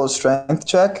 Yeah, roll a strength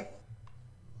check.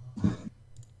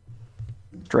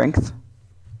 Strength?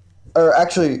 Or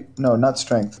actually, no, not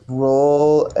strength.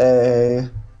 Roll a...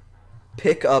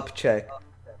 Pick up check.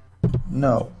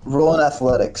 No, roll an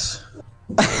athletics.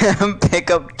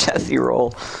 Pick up Jesse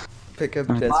roll. Pick up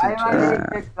Jesse Why am I check. getting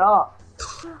picked up?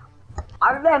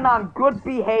 I'm then on good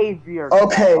behavior.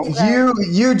 Okay,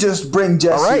 you just bring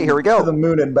Jesse All right, here we go. to the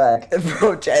moon and back.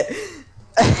 Bro,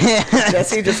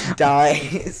 Jesse just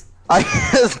dies. I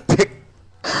just pick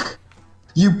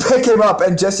You pick him up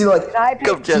and Jesse like Can I pick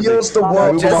up Jesse. feels the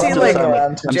world Jesse buckle like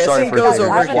around him. sorry Jesse for goes that.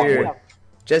 over I have an here. idea. I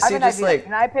Jesse have an just idea. like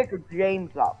Can I pick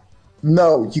James up?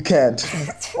 No, you can't.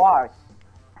 Why?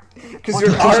 because your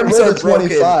Because arms you're are broken.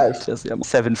 25. Jesse. I'm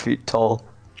 7 feet tall.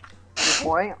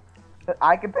 Point.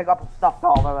 I can pick up stuff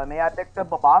taller than me. I picked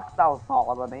up a box that was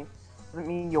taller than me. Doesn't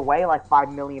mean you weigh like 5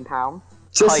 million pounds.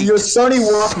 Jesse, Height. you're Sonny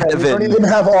Walkman. You don't 7. even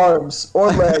have arms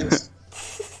or legs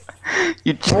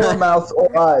You or just, mouth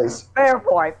or eyes. Fair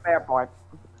point. Fair point.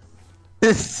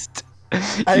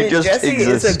 I you mean, just Jesse is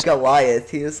a exist.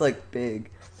 Goliath. He is like big.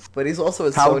 But he's also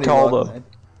a How Sony tall, though? Walkman.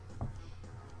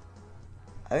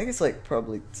 I think it's like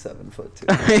probably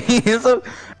 7'2". He's a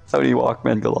Sony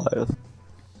Walkman Goliath.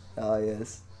 Ah,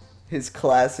 yes. His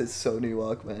class is Sony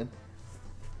Walkman.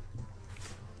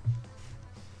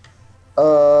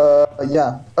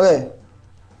 Yeah. Okay.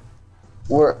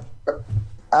 We're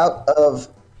out of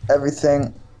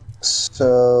everything,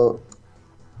 so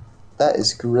that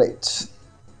is great.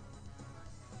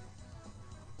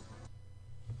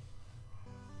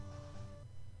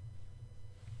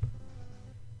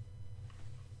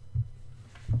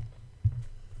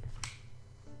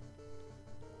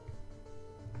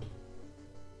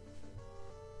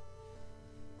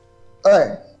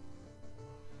 Alright.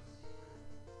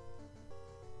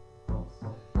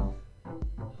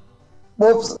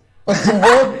 Whoops.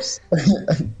 Whoops.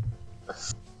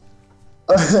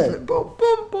 Okay. Boom,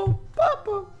 boom, boom, boom,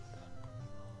 boom.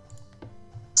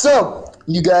 So,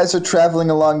 you guys are traveling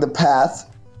along the path.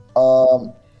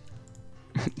 Okay.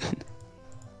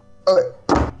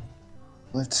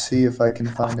 Let's see if I can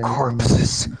find anything.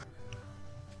 Corpses.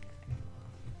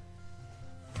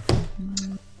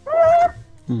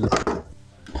 Bum,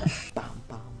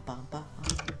 bum, bum, bum.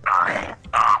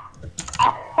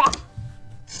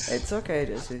 It's okay,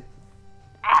 Jesse.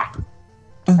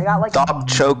 I got like Stop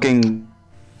choking.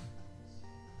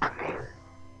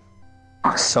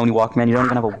 Sony Walkman, you don't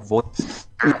even have a voice.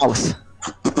 Mouse.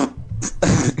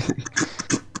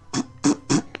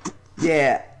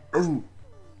 Yeah. Ooh.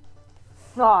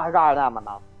 Oh, I got it out of my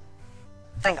mouth.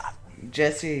 Thank God.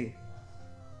 Jesse.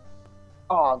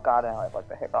 Oh God, I like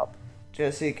the hiccup.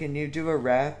 Jesse, can you do a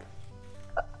rap?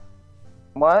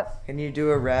 What? Can you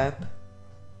do a rap?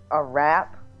 A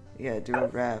rap? Yeah, do a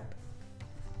rap.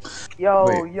 Yo,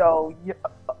 Wait.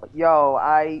 yo,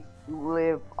 I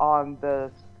live on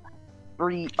the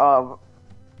street of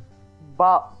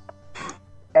Buck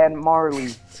and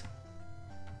Marley.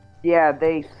 Yeah,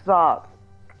 they suck.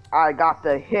 I got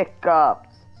the hiccups.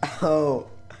 Oh.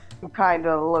 You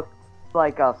kinda look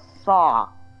like a saw.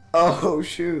 Oh,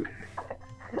 shoot.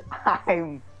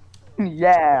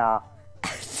 Yeah.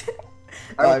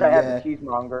 I wish I had yeah. the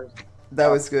cheesemongers. That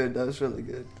was good. That was really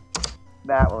good.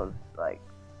 That was like,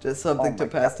 Just something Oh to my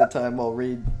pass the time while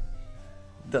Reed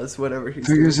does whatever he's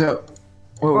Figures doing. out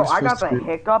what bro, we're I got supposed the to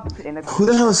do. hiccups and it's Who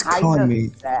the hell is kinda calling me?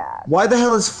 sad. Why the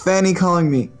hell is Fanny calling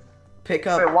me? Pick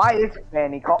Wait, up. why is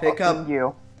Fanny calling Pick up.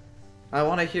 you? I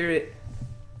want to hear it.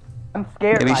 I'm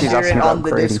scared. Maybe by she's that. Hear it asking on about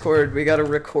the Grady. Discord. We gotta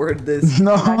record this.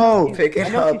 No. Pick it I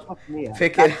know she's up. with Mia.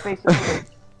 Pick That's it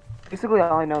basically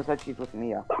all I know is that she's with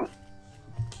Mia.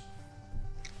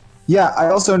 Yeah, I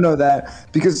also know that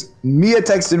because Mia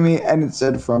texted me and it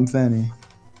said from Fanny.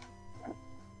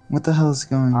 What the hell is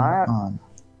going Alright. on?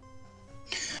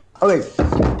 Okay.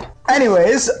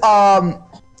 Anyways,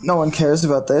 no one cares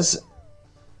about this.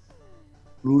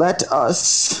 Let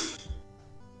us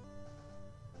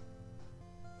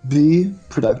be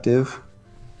productive.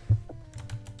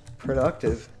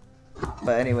 Productive.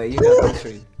 But anyway, you got this,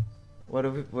 Reed. What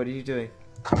are you doing?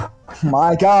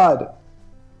 My God.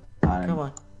 I'm Come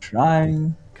on.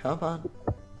 trying Come on.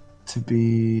 to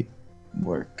be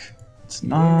work. It's You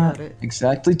not got it.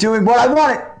 exactly doing what I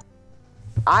wanted.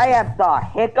 I have the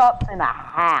hiccups and a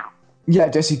half. Yeah,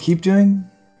 Jesse, keep doing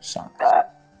songs.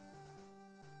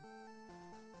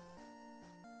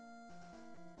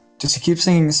 Jesse, keep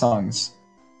singing songs.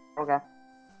 Okay.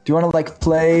 Do you want to like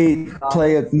play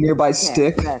a nearby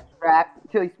stick? Can't rap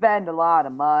till you spend a lot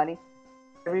of money.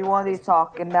 Everyone is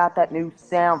talking about that new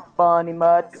sound funny,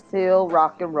 but still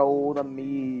rock and roll to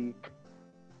me.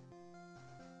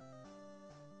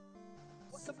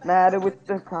 Matter with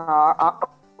the car,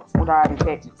 I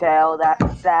can't tell that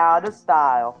it's out of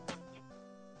style.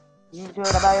 You should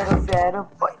have ever said of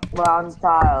wrong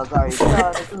styles. Are you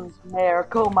gonna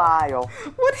miracle mile?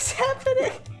 What is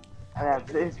happening?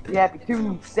 This happy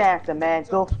tune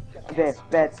sentimental. This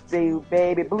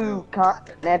baby blue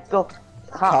continental.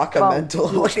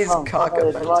 Cockamental? What is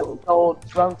cockamental? Old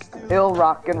drunk, still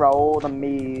rock and roll to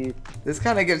me. This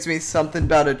kind of gives me something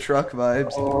about a truck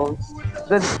vibes. Oh,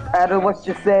 doesn't matter what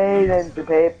you say, then the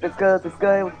paper, cause it's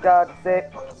good, we gotta say,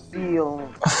 feel.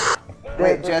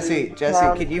 Wait, Jesse,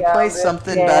 can you play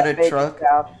something about a truck?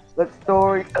 The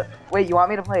story. Wait, you want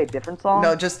me to play a different song?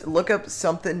 No, just look up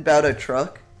something about a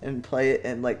truck and play it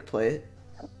and like play it.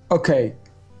 Okay,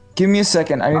 give me a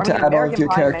second. I need to add all of American your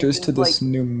Pie characters to mentions, this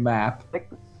new map.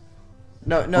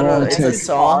 No, Oh, it's a okay.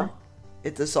 song.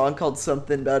 It's a song called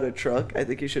Something About a Truck. I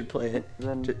think you should play it.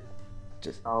 Then,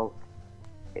 Just oh,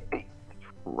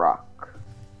 rock.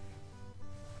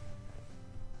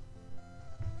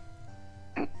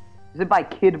 Is it by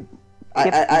Kid? I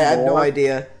have no Moore?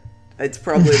 idea. It's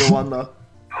probably the one though.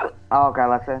 Oh, okay,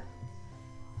 let's see.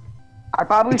 I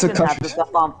probably It's a shouldn't have country this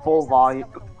up on full volume.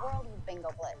 World with Bingo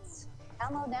Blitz.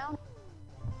 Download now.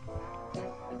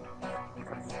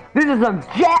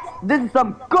 This is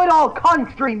some good old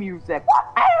country music.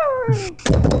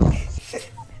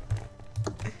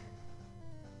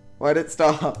 Why'd it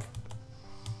stop?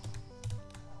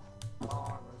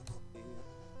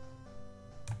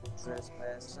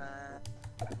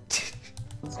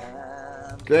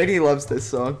 Grady loves this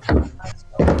song.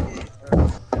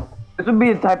 This would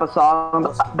be the type of song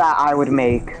that I would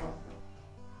make.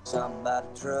 Somebody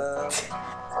truck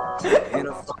in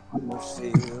a farmer's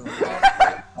field.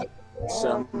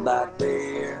 Somebody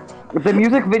beer. If the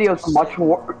music video is much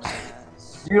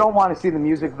worse, you don't want to see the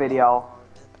music video.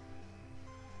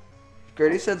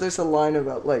 Grady said there's a line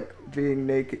about like being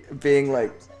naked in a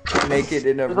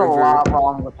There's a river lot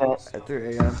wrong with it. at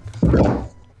 3 a.m.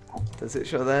 Does it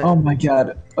show that? Oh my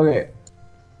god. Okay.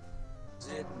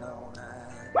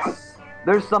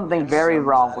 There's something very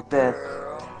wrong with this.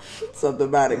 Something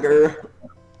about a girl.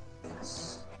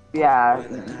 Yeah,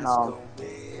 no.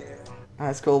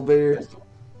 Ice cold beer.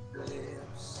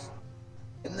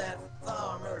 In that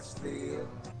farmer's field.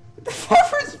 The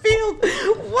farmer's field.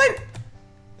 What?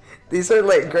 These are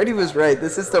like Grady was right.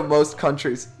 This is the most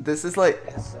countries. This is like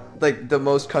the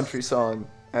most country song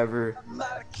ever.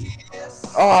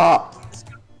 Ah.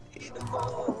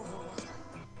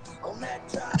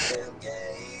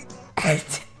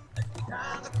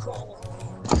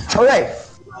 Okay.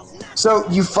 So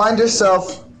you find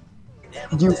yourself.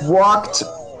 You've walked.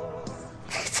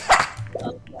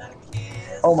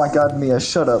 Oh my god, Mia,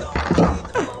 shut up.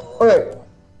 Okay.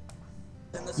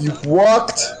 You've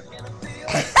walked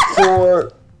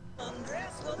for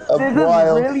a This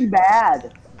while. is really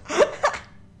bad.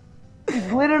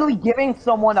 He's literally giving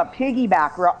someone a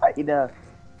piggyback ride.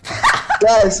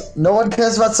 Guys, no one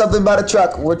cares about something about a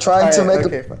truck. We're trying to make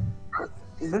okay, fine.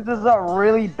 This is a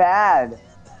really bad.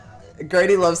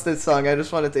 Grady loves this song. I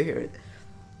just wanted to hear it.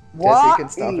 What? He can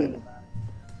stop it.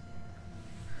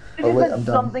 Oh, wait, It I'm said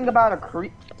done. something about a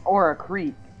creek or a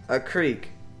creek. A creek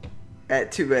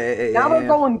at 2 a.m. Now they're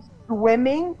going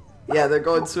swimming. Yeah, they're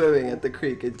going swimming at the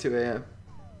creek at 2 a.m.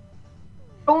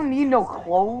 Don't need no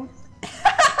clothes.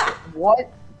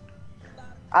 What?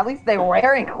 At least they're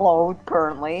wearing clothes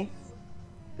currently.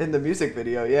 In the music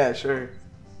video, yeah, sure.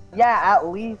 Yeah, at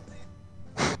least.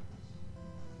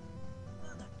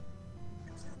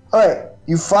 Alright,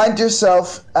 you find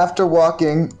yourself, after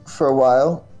walking for a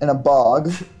while, in a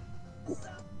bog,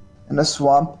 in a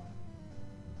swamp,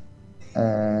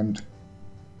 and...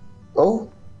 Oh,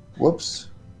 whoops.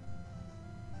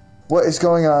 What is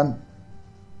going on?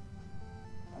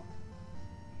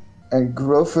 And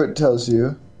Grofert tells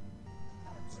you,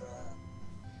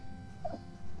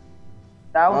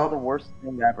 That was Oh. the worst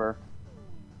thing ever.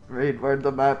 Reed, where'd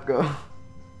the map go?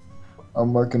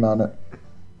 I'm working on it.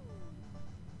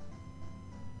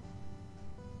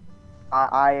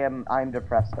 I'm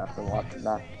depressed after watching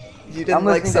that. You didn't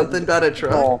like listening to- something about a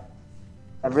truck? Oh,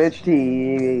 a rich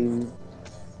tea.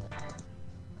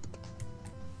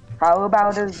 How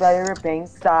about a pair of pink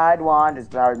side wanders,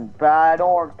 bright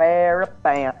orange pair of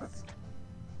pants?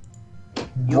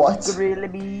 You What? could really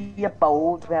be a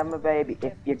bold family, baby,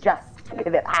 if you just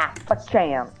give it half a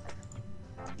chance.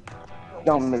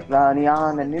 Don't miss money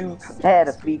on a new head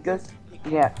of speakers.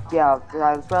 Yeah,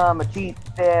 from a cheap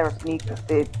pair of sneakers.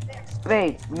 It's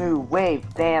space, new wave,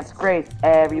 dance, grace,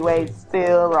 every way,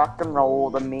 still rock and roll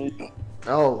to me.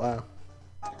 Oh, wow.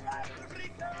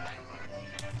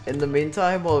 In the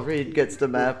meantime, while Reed gets the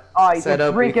map Oh, he's set just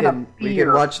up, we drinking a can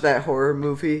beer. watch that horror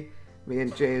movie me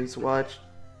and James watched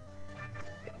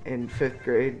in 5th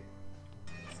grade.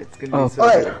 It's gonna be Oh. so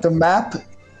good. Alright, the map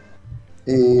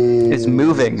is... It's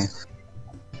moving.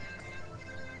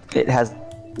 It has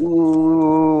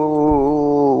Ooh.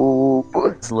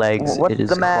 its legs. What's It is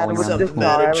the matter crawling with on this the Something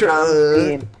about a car? truck.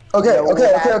 Okay, No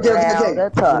okay. background to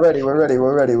touch. We're ready.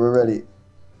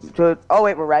 Oh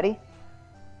wait, we're ready?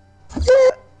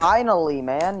 Finally,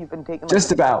 man, you've been taking like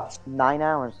Just about. 9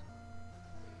 hours.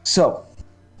 So,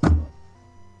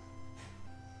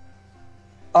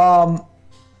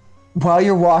 while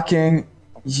you're walking,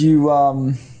 you,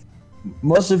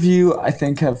 most of you, I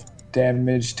think, have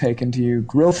damage taken to you.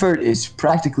 Grofert is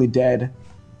practically dead.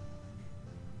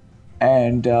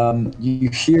 And, you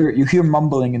hear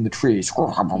mumbling in the trees.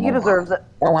 He deserves it.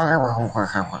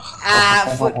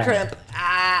 Ah, foot cramp.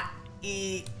 Ah,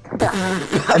 e.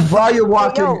 And while you're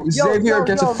walking, Xavier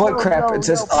gets a foot cramp and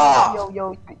says, "Ah."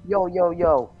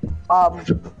 Yo.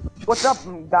 What's up,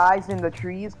 guys in the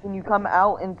trees? Can you come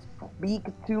out and speak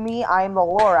to me? I am the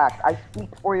Lorax. I speak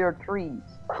for your trees.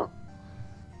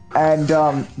 and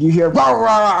you hear.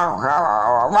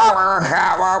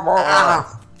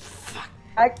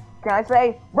 Can I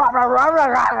say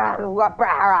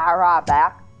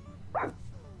back?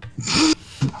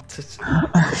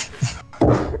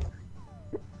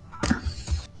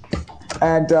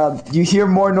 And you hear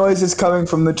more noises coming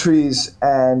from the trees,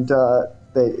 and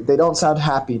they don't sound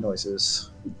happy noises.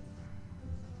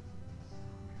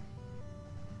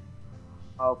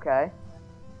 Okay.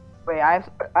 Wait, I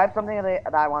have something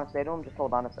that I want to say to him. Just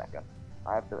hold on a second.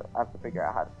 I have to figure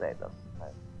out how to say this.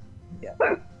 Yeah.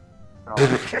 Oh,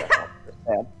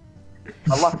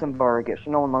 a Luxembourgish.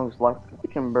 No one knows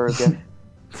Luxembourgish.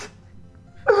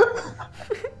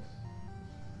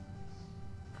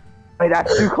 Wait,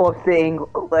 that's too close to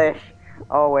English.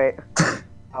 Oh wait.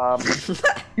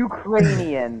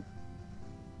 Ukrainian.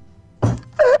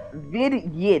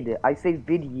 Vid-yid. I say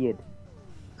vid-yid.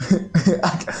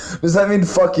 Does that mean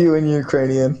fuck you in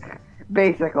Ukrainian?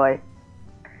 Basically.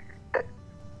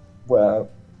 Wow.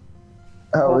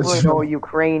 Hopefully no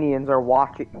Ukrainians are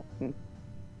watching.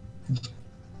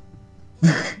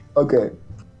 Okay.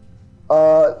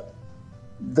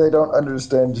 They don't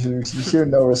understand you. You hear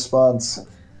no response.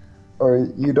 Or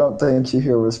you don't think you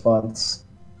hear a response.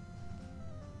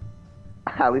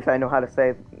 At least I know how to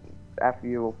say after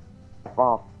you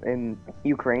off in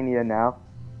Ukrainian now.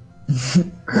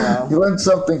 Wow. You learned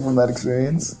something from that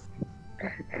experience.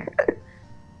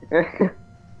 Do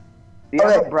you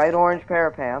have a bright orange pair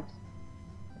of pants?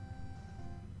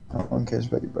 No one cares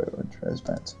about your bright orange pair of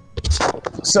pants.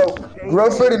 So,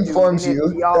 Groford informs you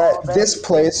that this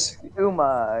place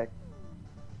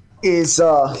is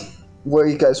where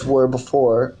you guys were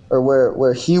before, or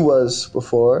where he was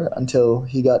before, until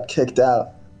he got kicked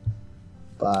out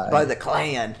by the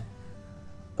clan.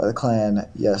 By the clan,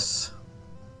 yes.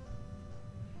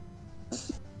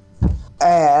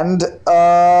 And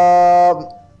I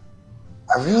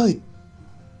really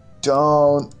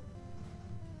don't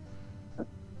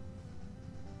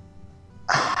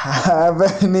have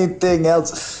anything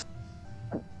else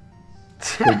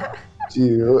to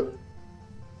do.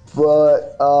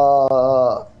 But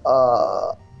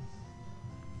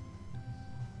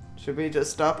should we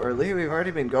just stop early? We've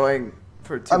already been going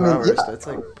for 2 hours. Yeah, that's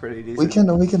like pretty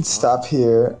decent. We can stop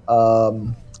here.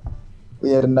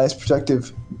 We had a nice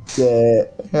productive day.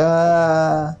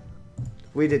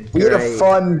 We did great. We had a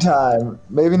fun time.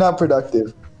 Maybe not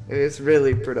productive. It was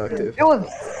really productive. It was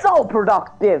so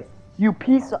productive. You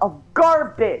piece of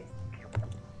garbage.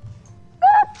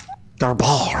 Garbage.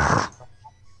 Okay.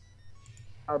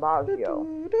 I'm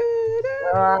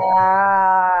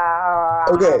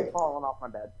falling off my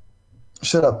bed.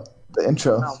 Shut up. The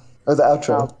intro. No. Or the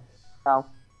outro.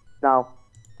 No.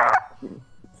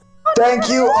 Thank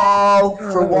you all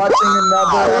for watching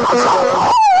another episode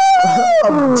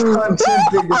of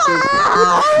Dinguses.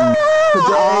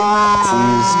 Today, we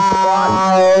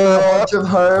bought a bunch of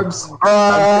herbs.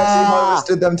 Jesse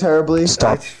harvested them terribly.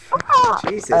 Stop.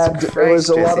 Jesus and Christ, it was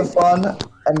a Jesse. lot of fun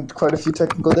and quite a few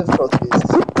technical difficulties.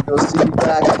 We'll see you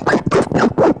back in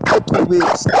 2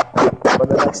 weeks when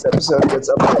the next episode gets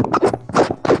uploaded.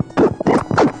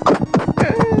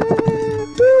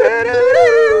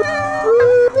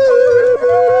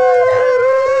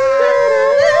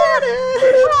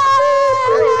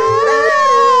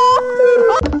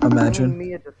 Imagine.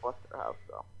 Mia just left her house,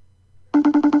 though.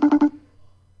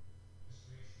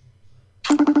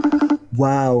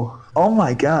 Wow. Oh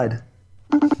my god.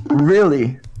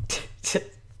 Really?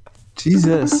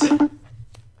 Jesus.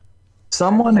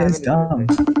 Someone is dumb.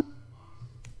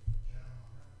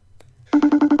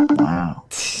 Wow.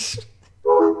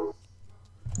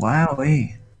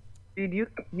 Wowee. Dude,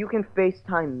 you can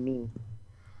FaceTime me.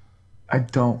 I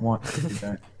don't want to do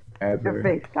that ever. You're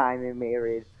FaceTiming me,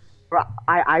 Reed.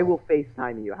 I will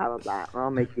FaceTime you. How about that?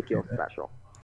 I'll make you feel special.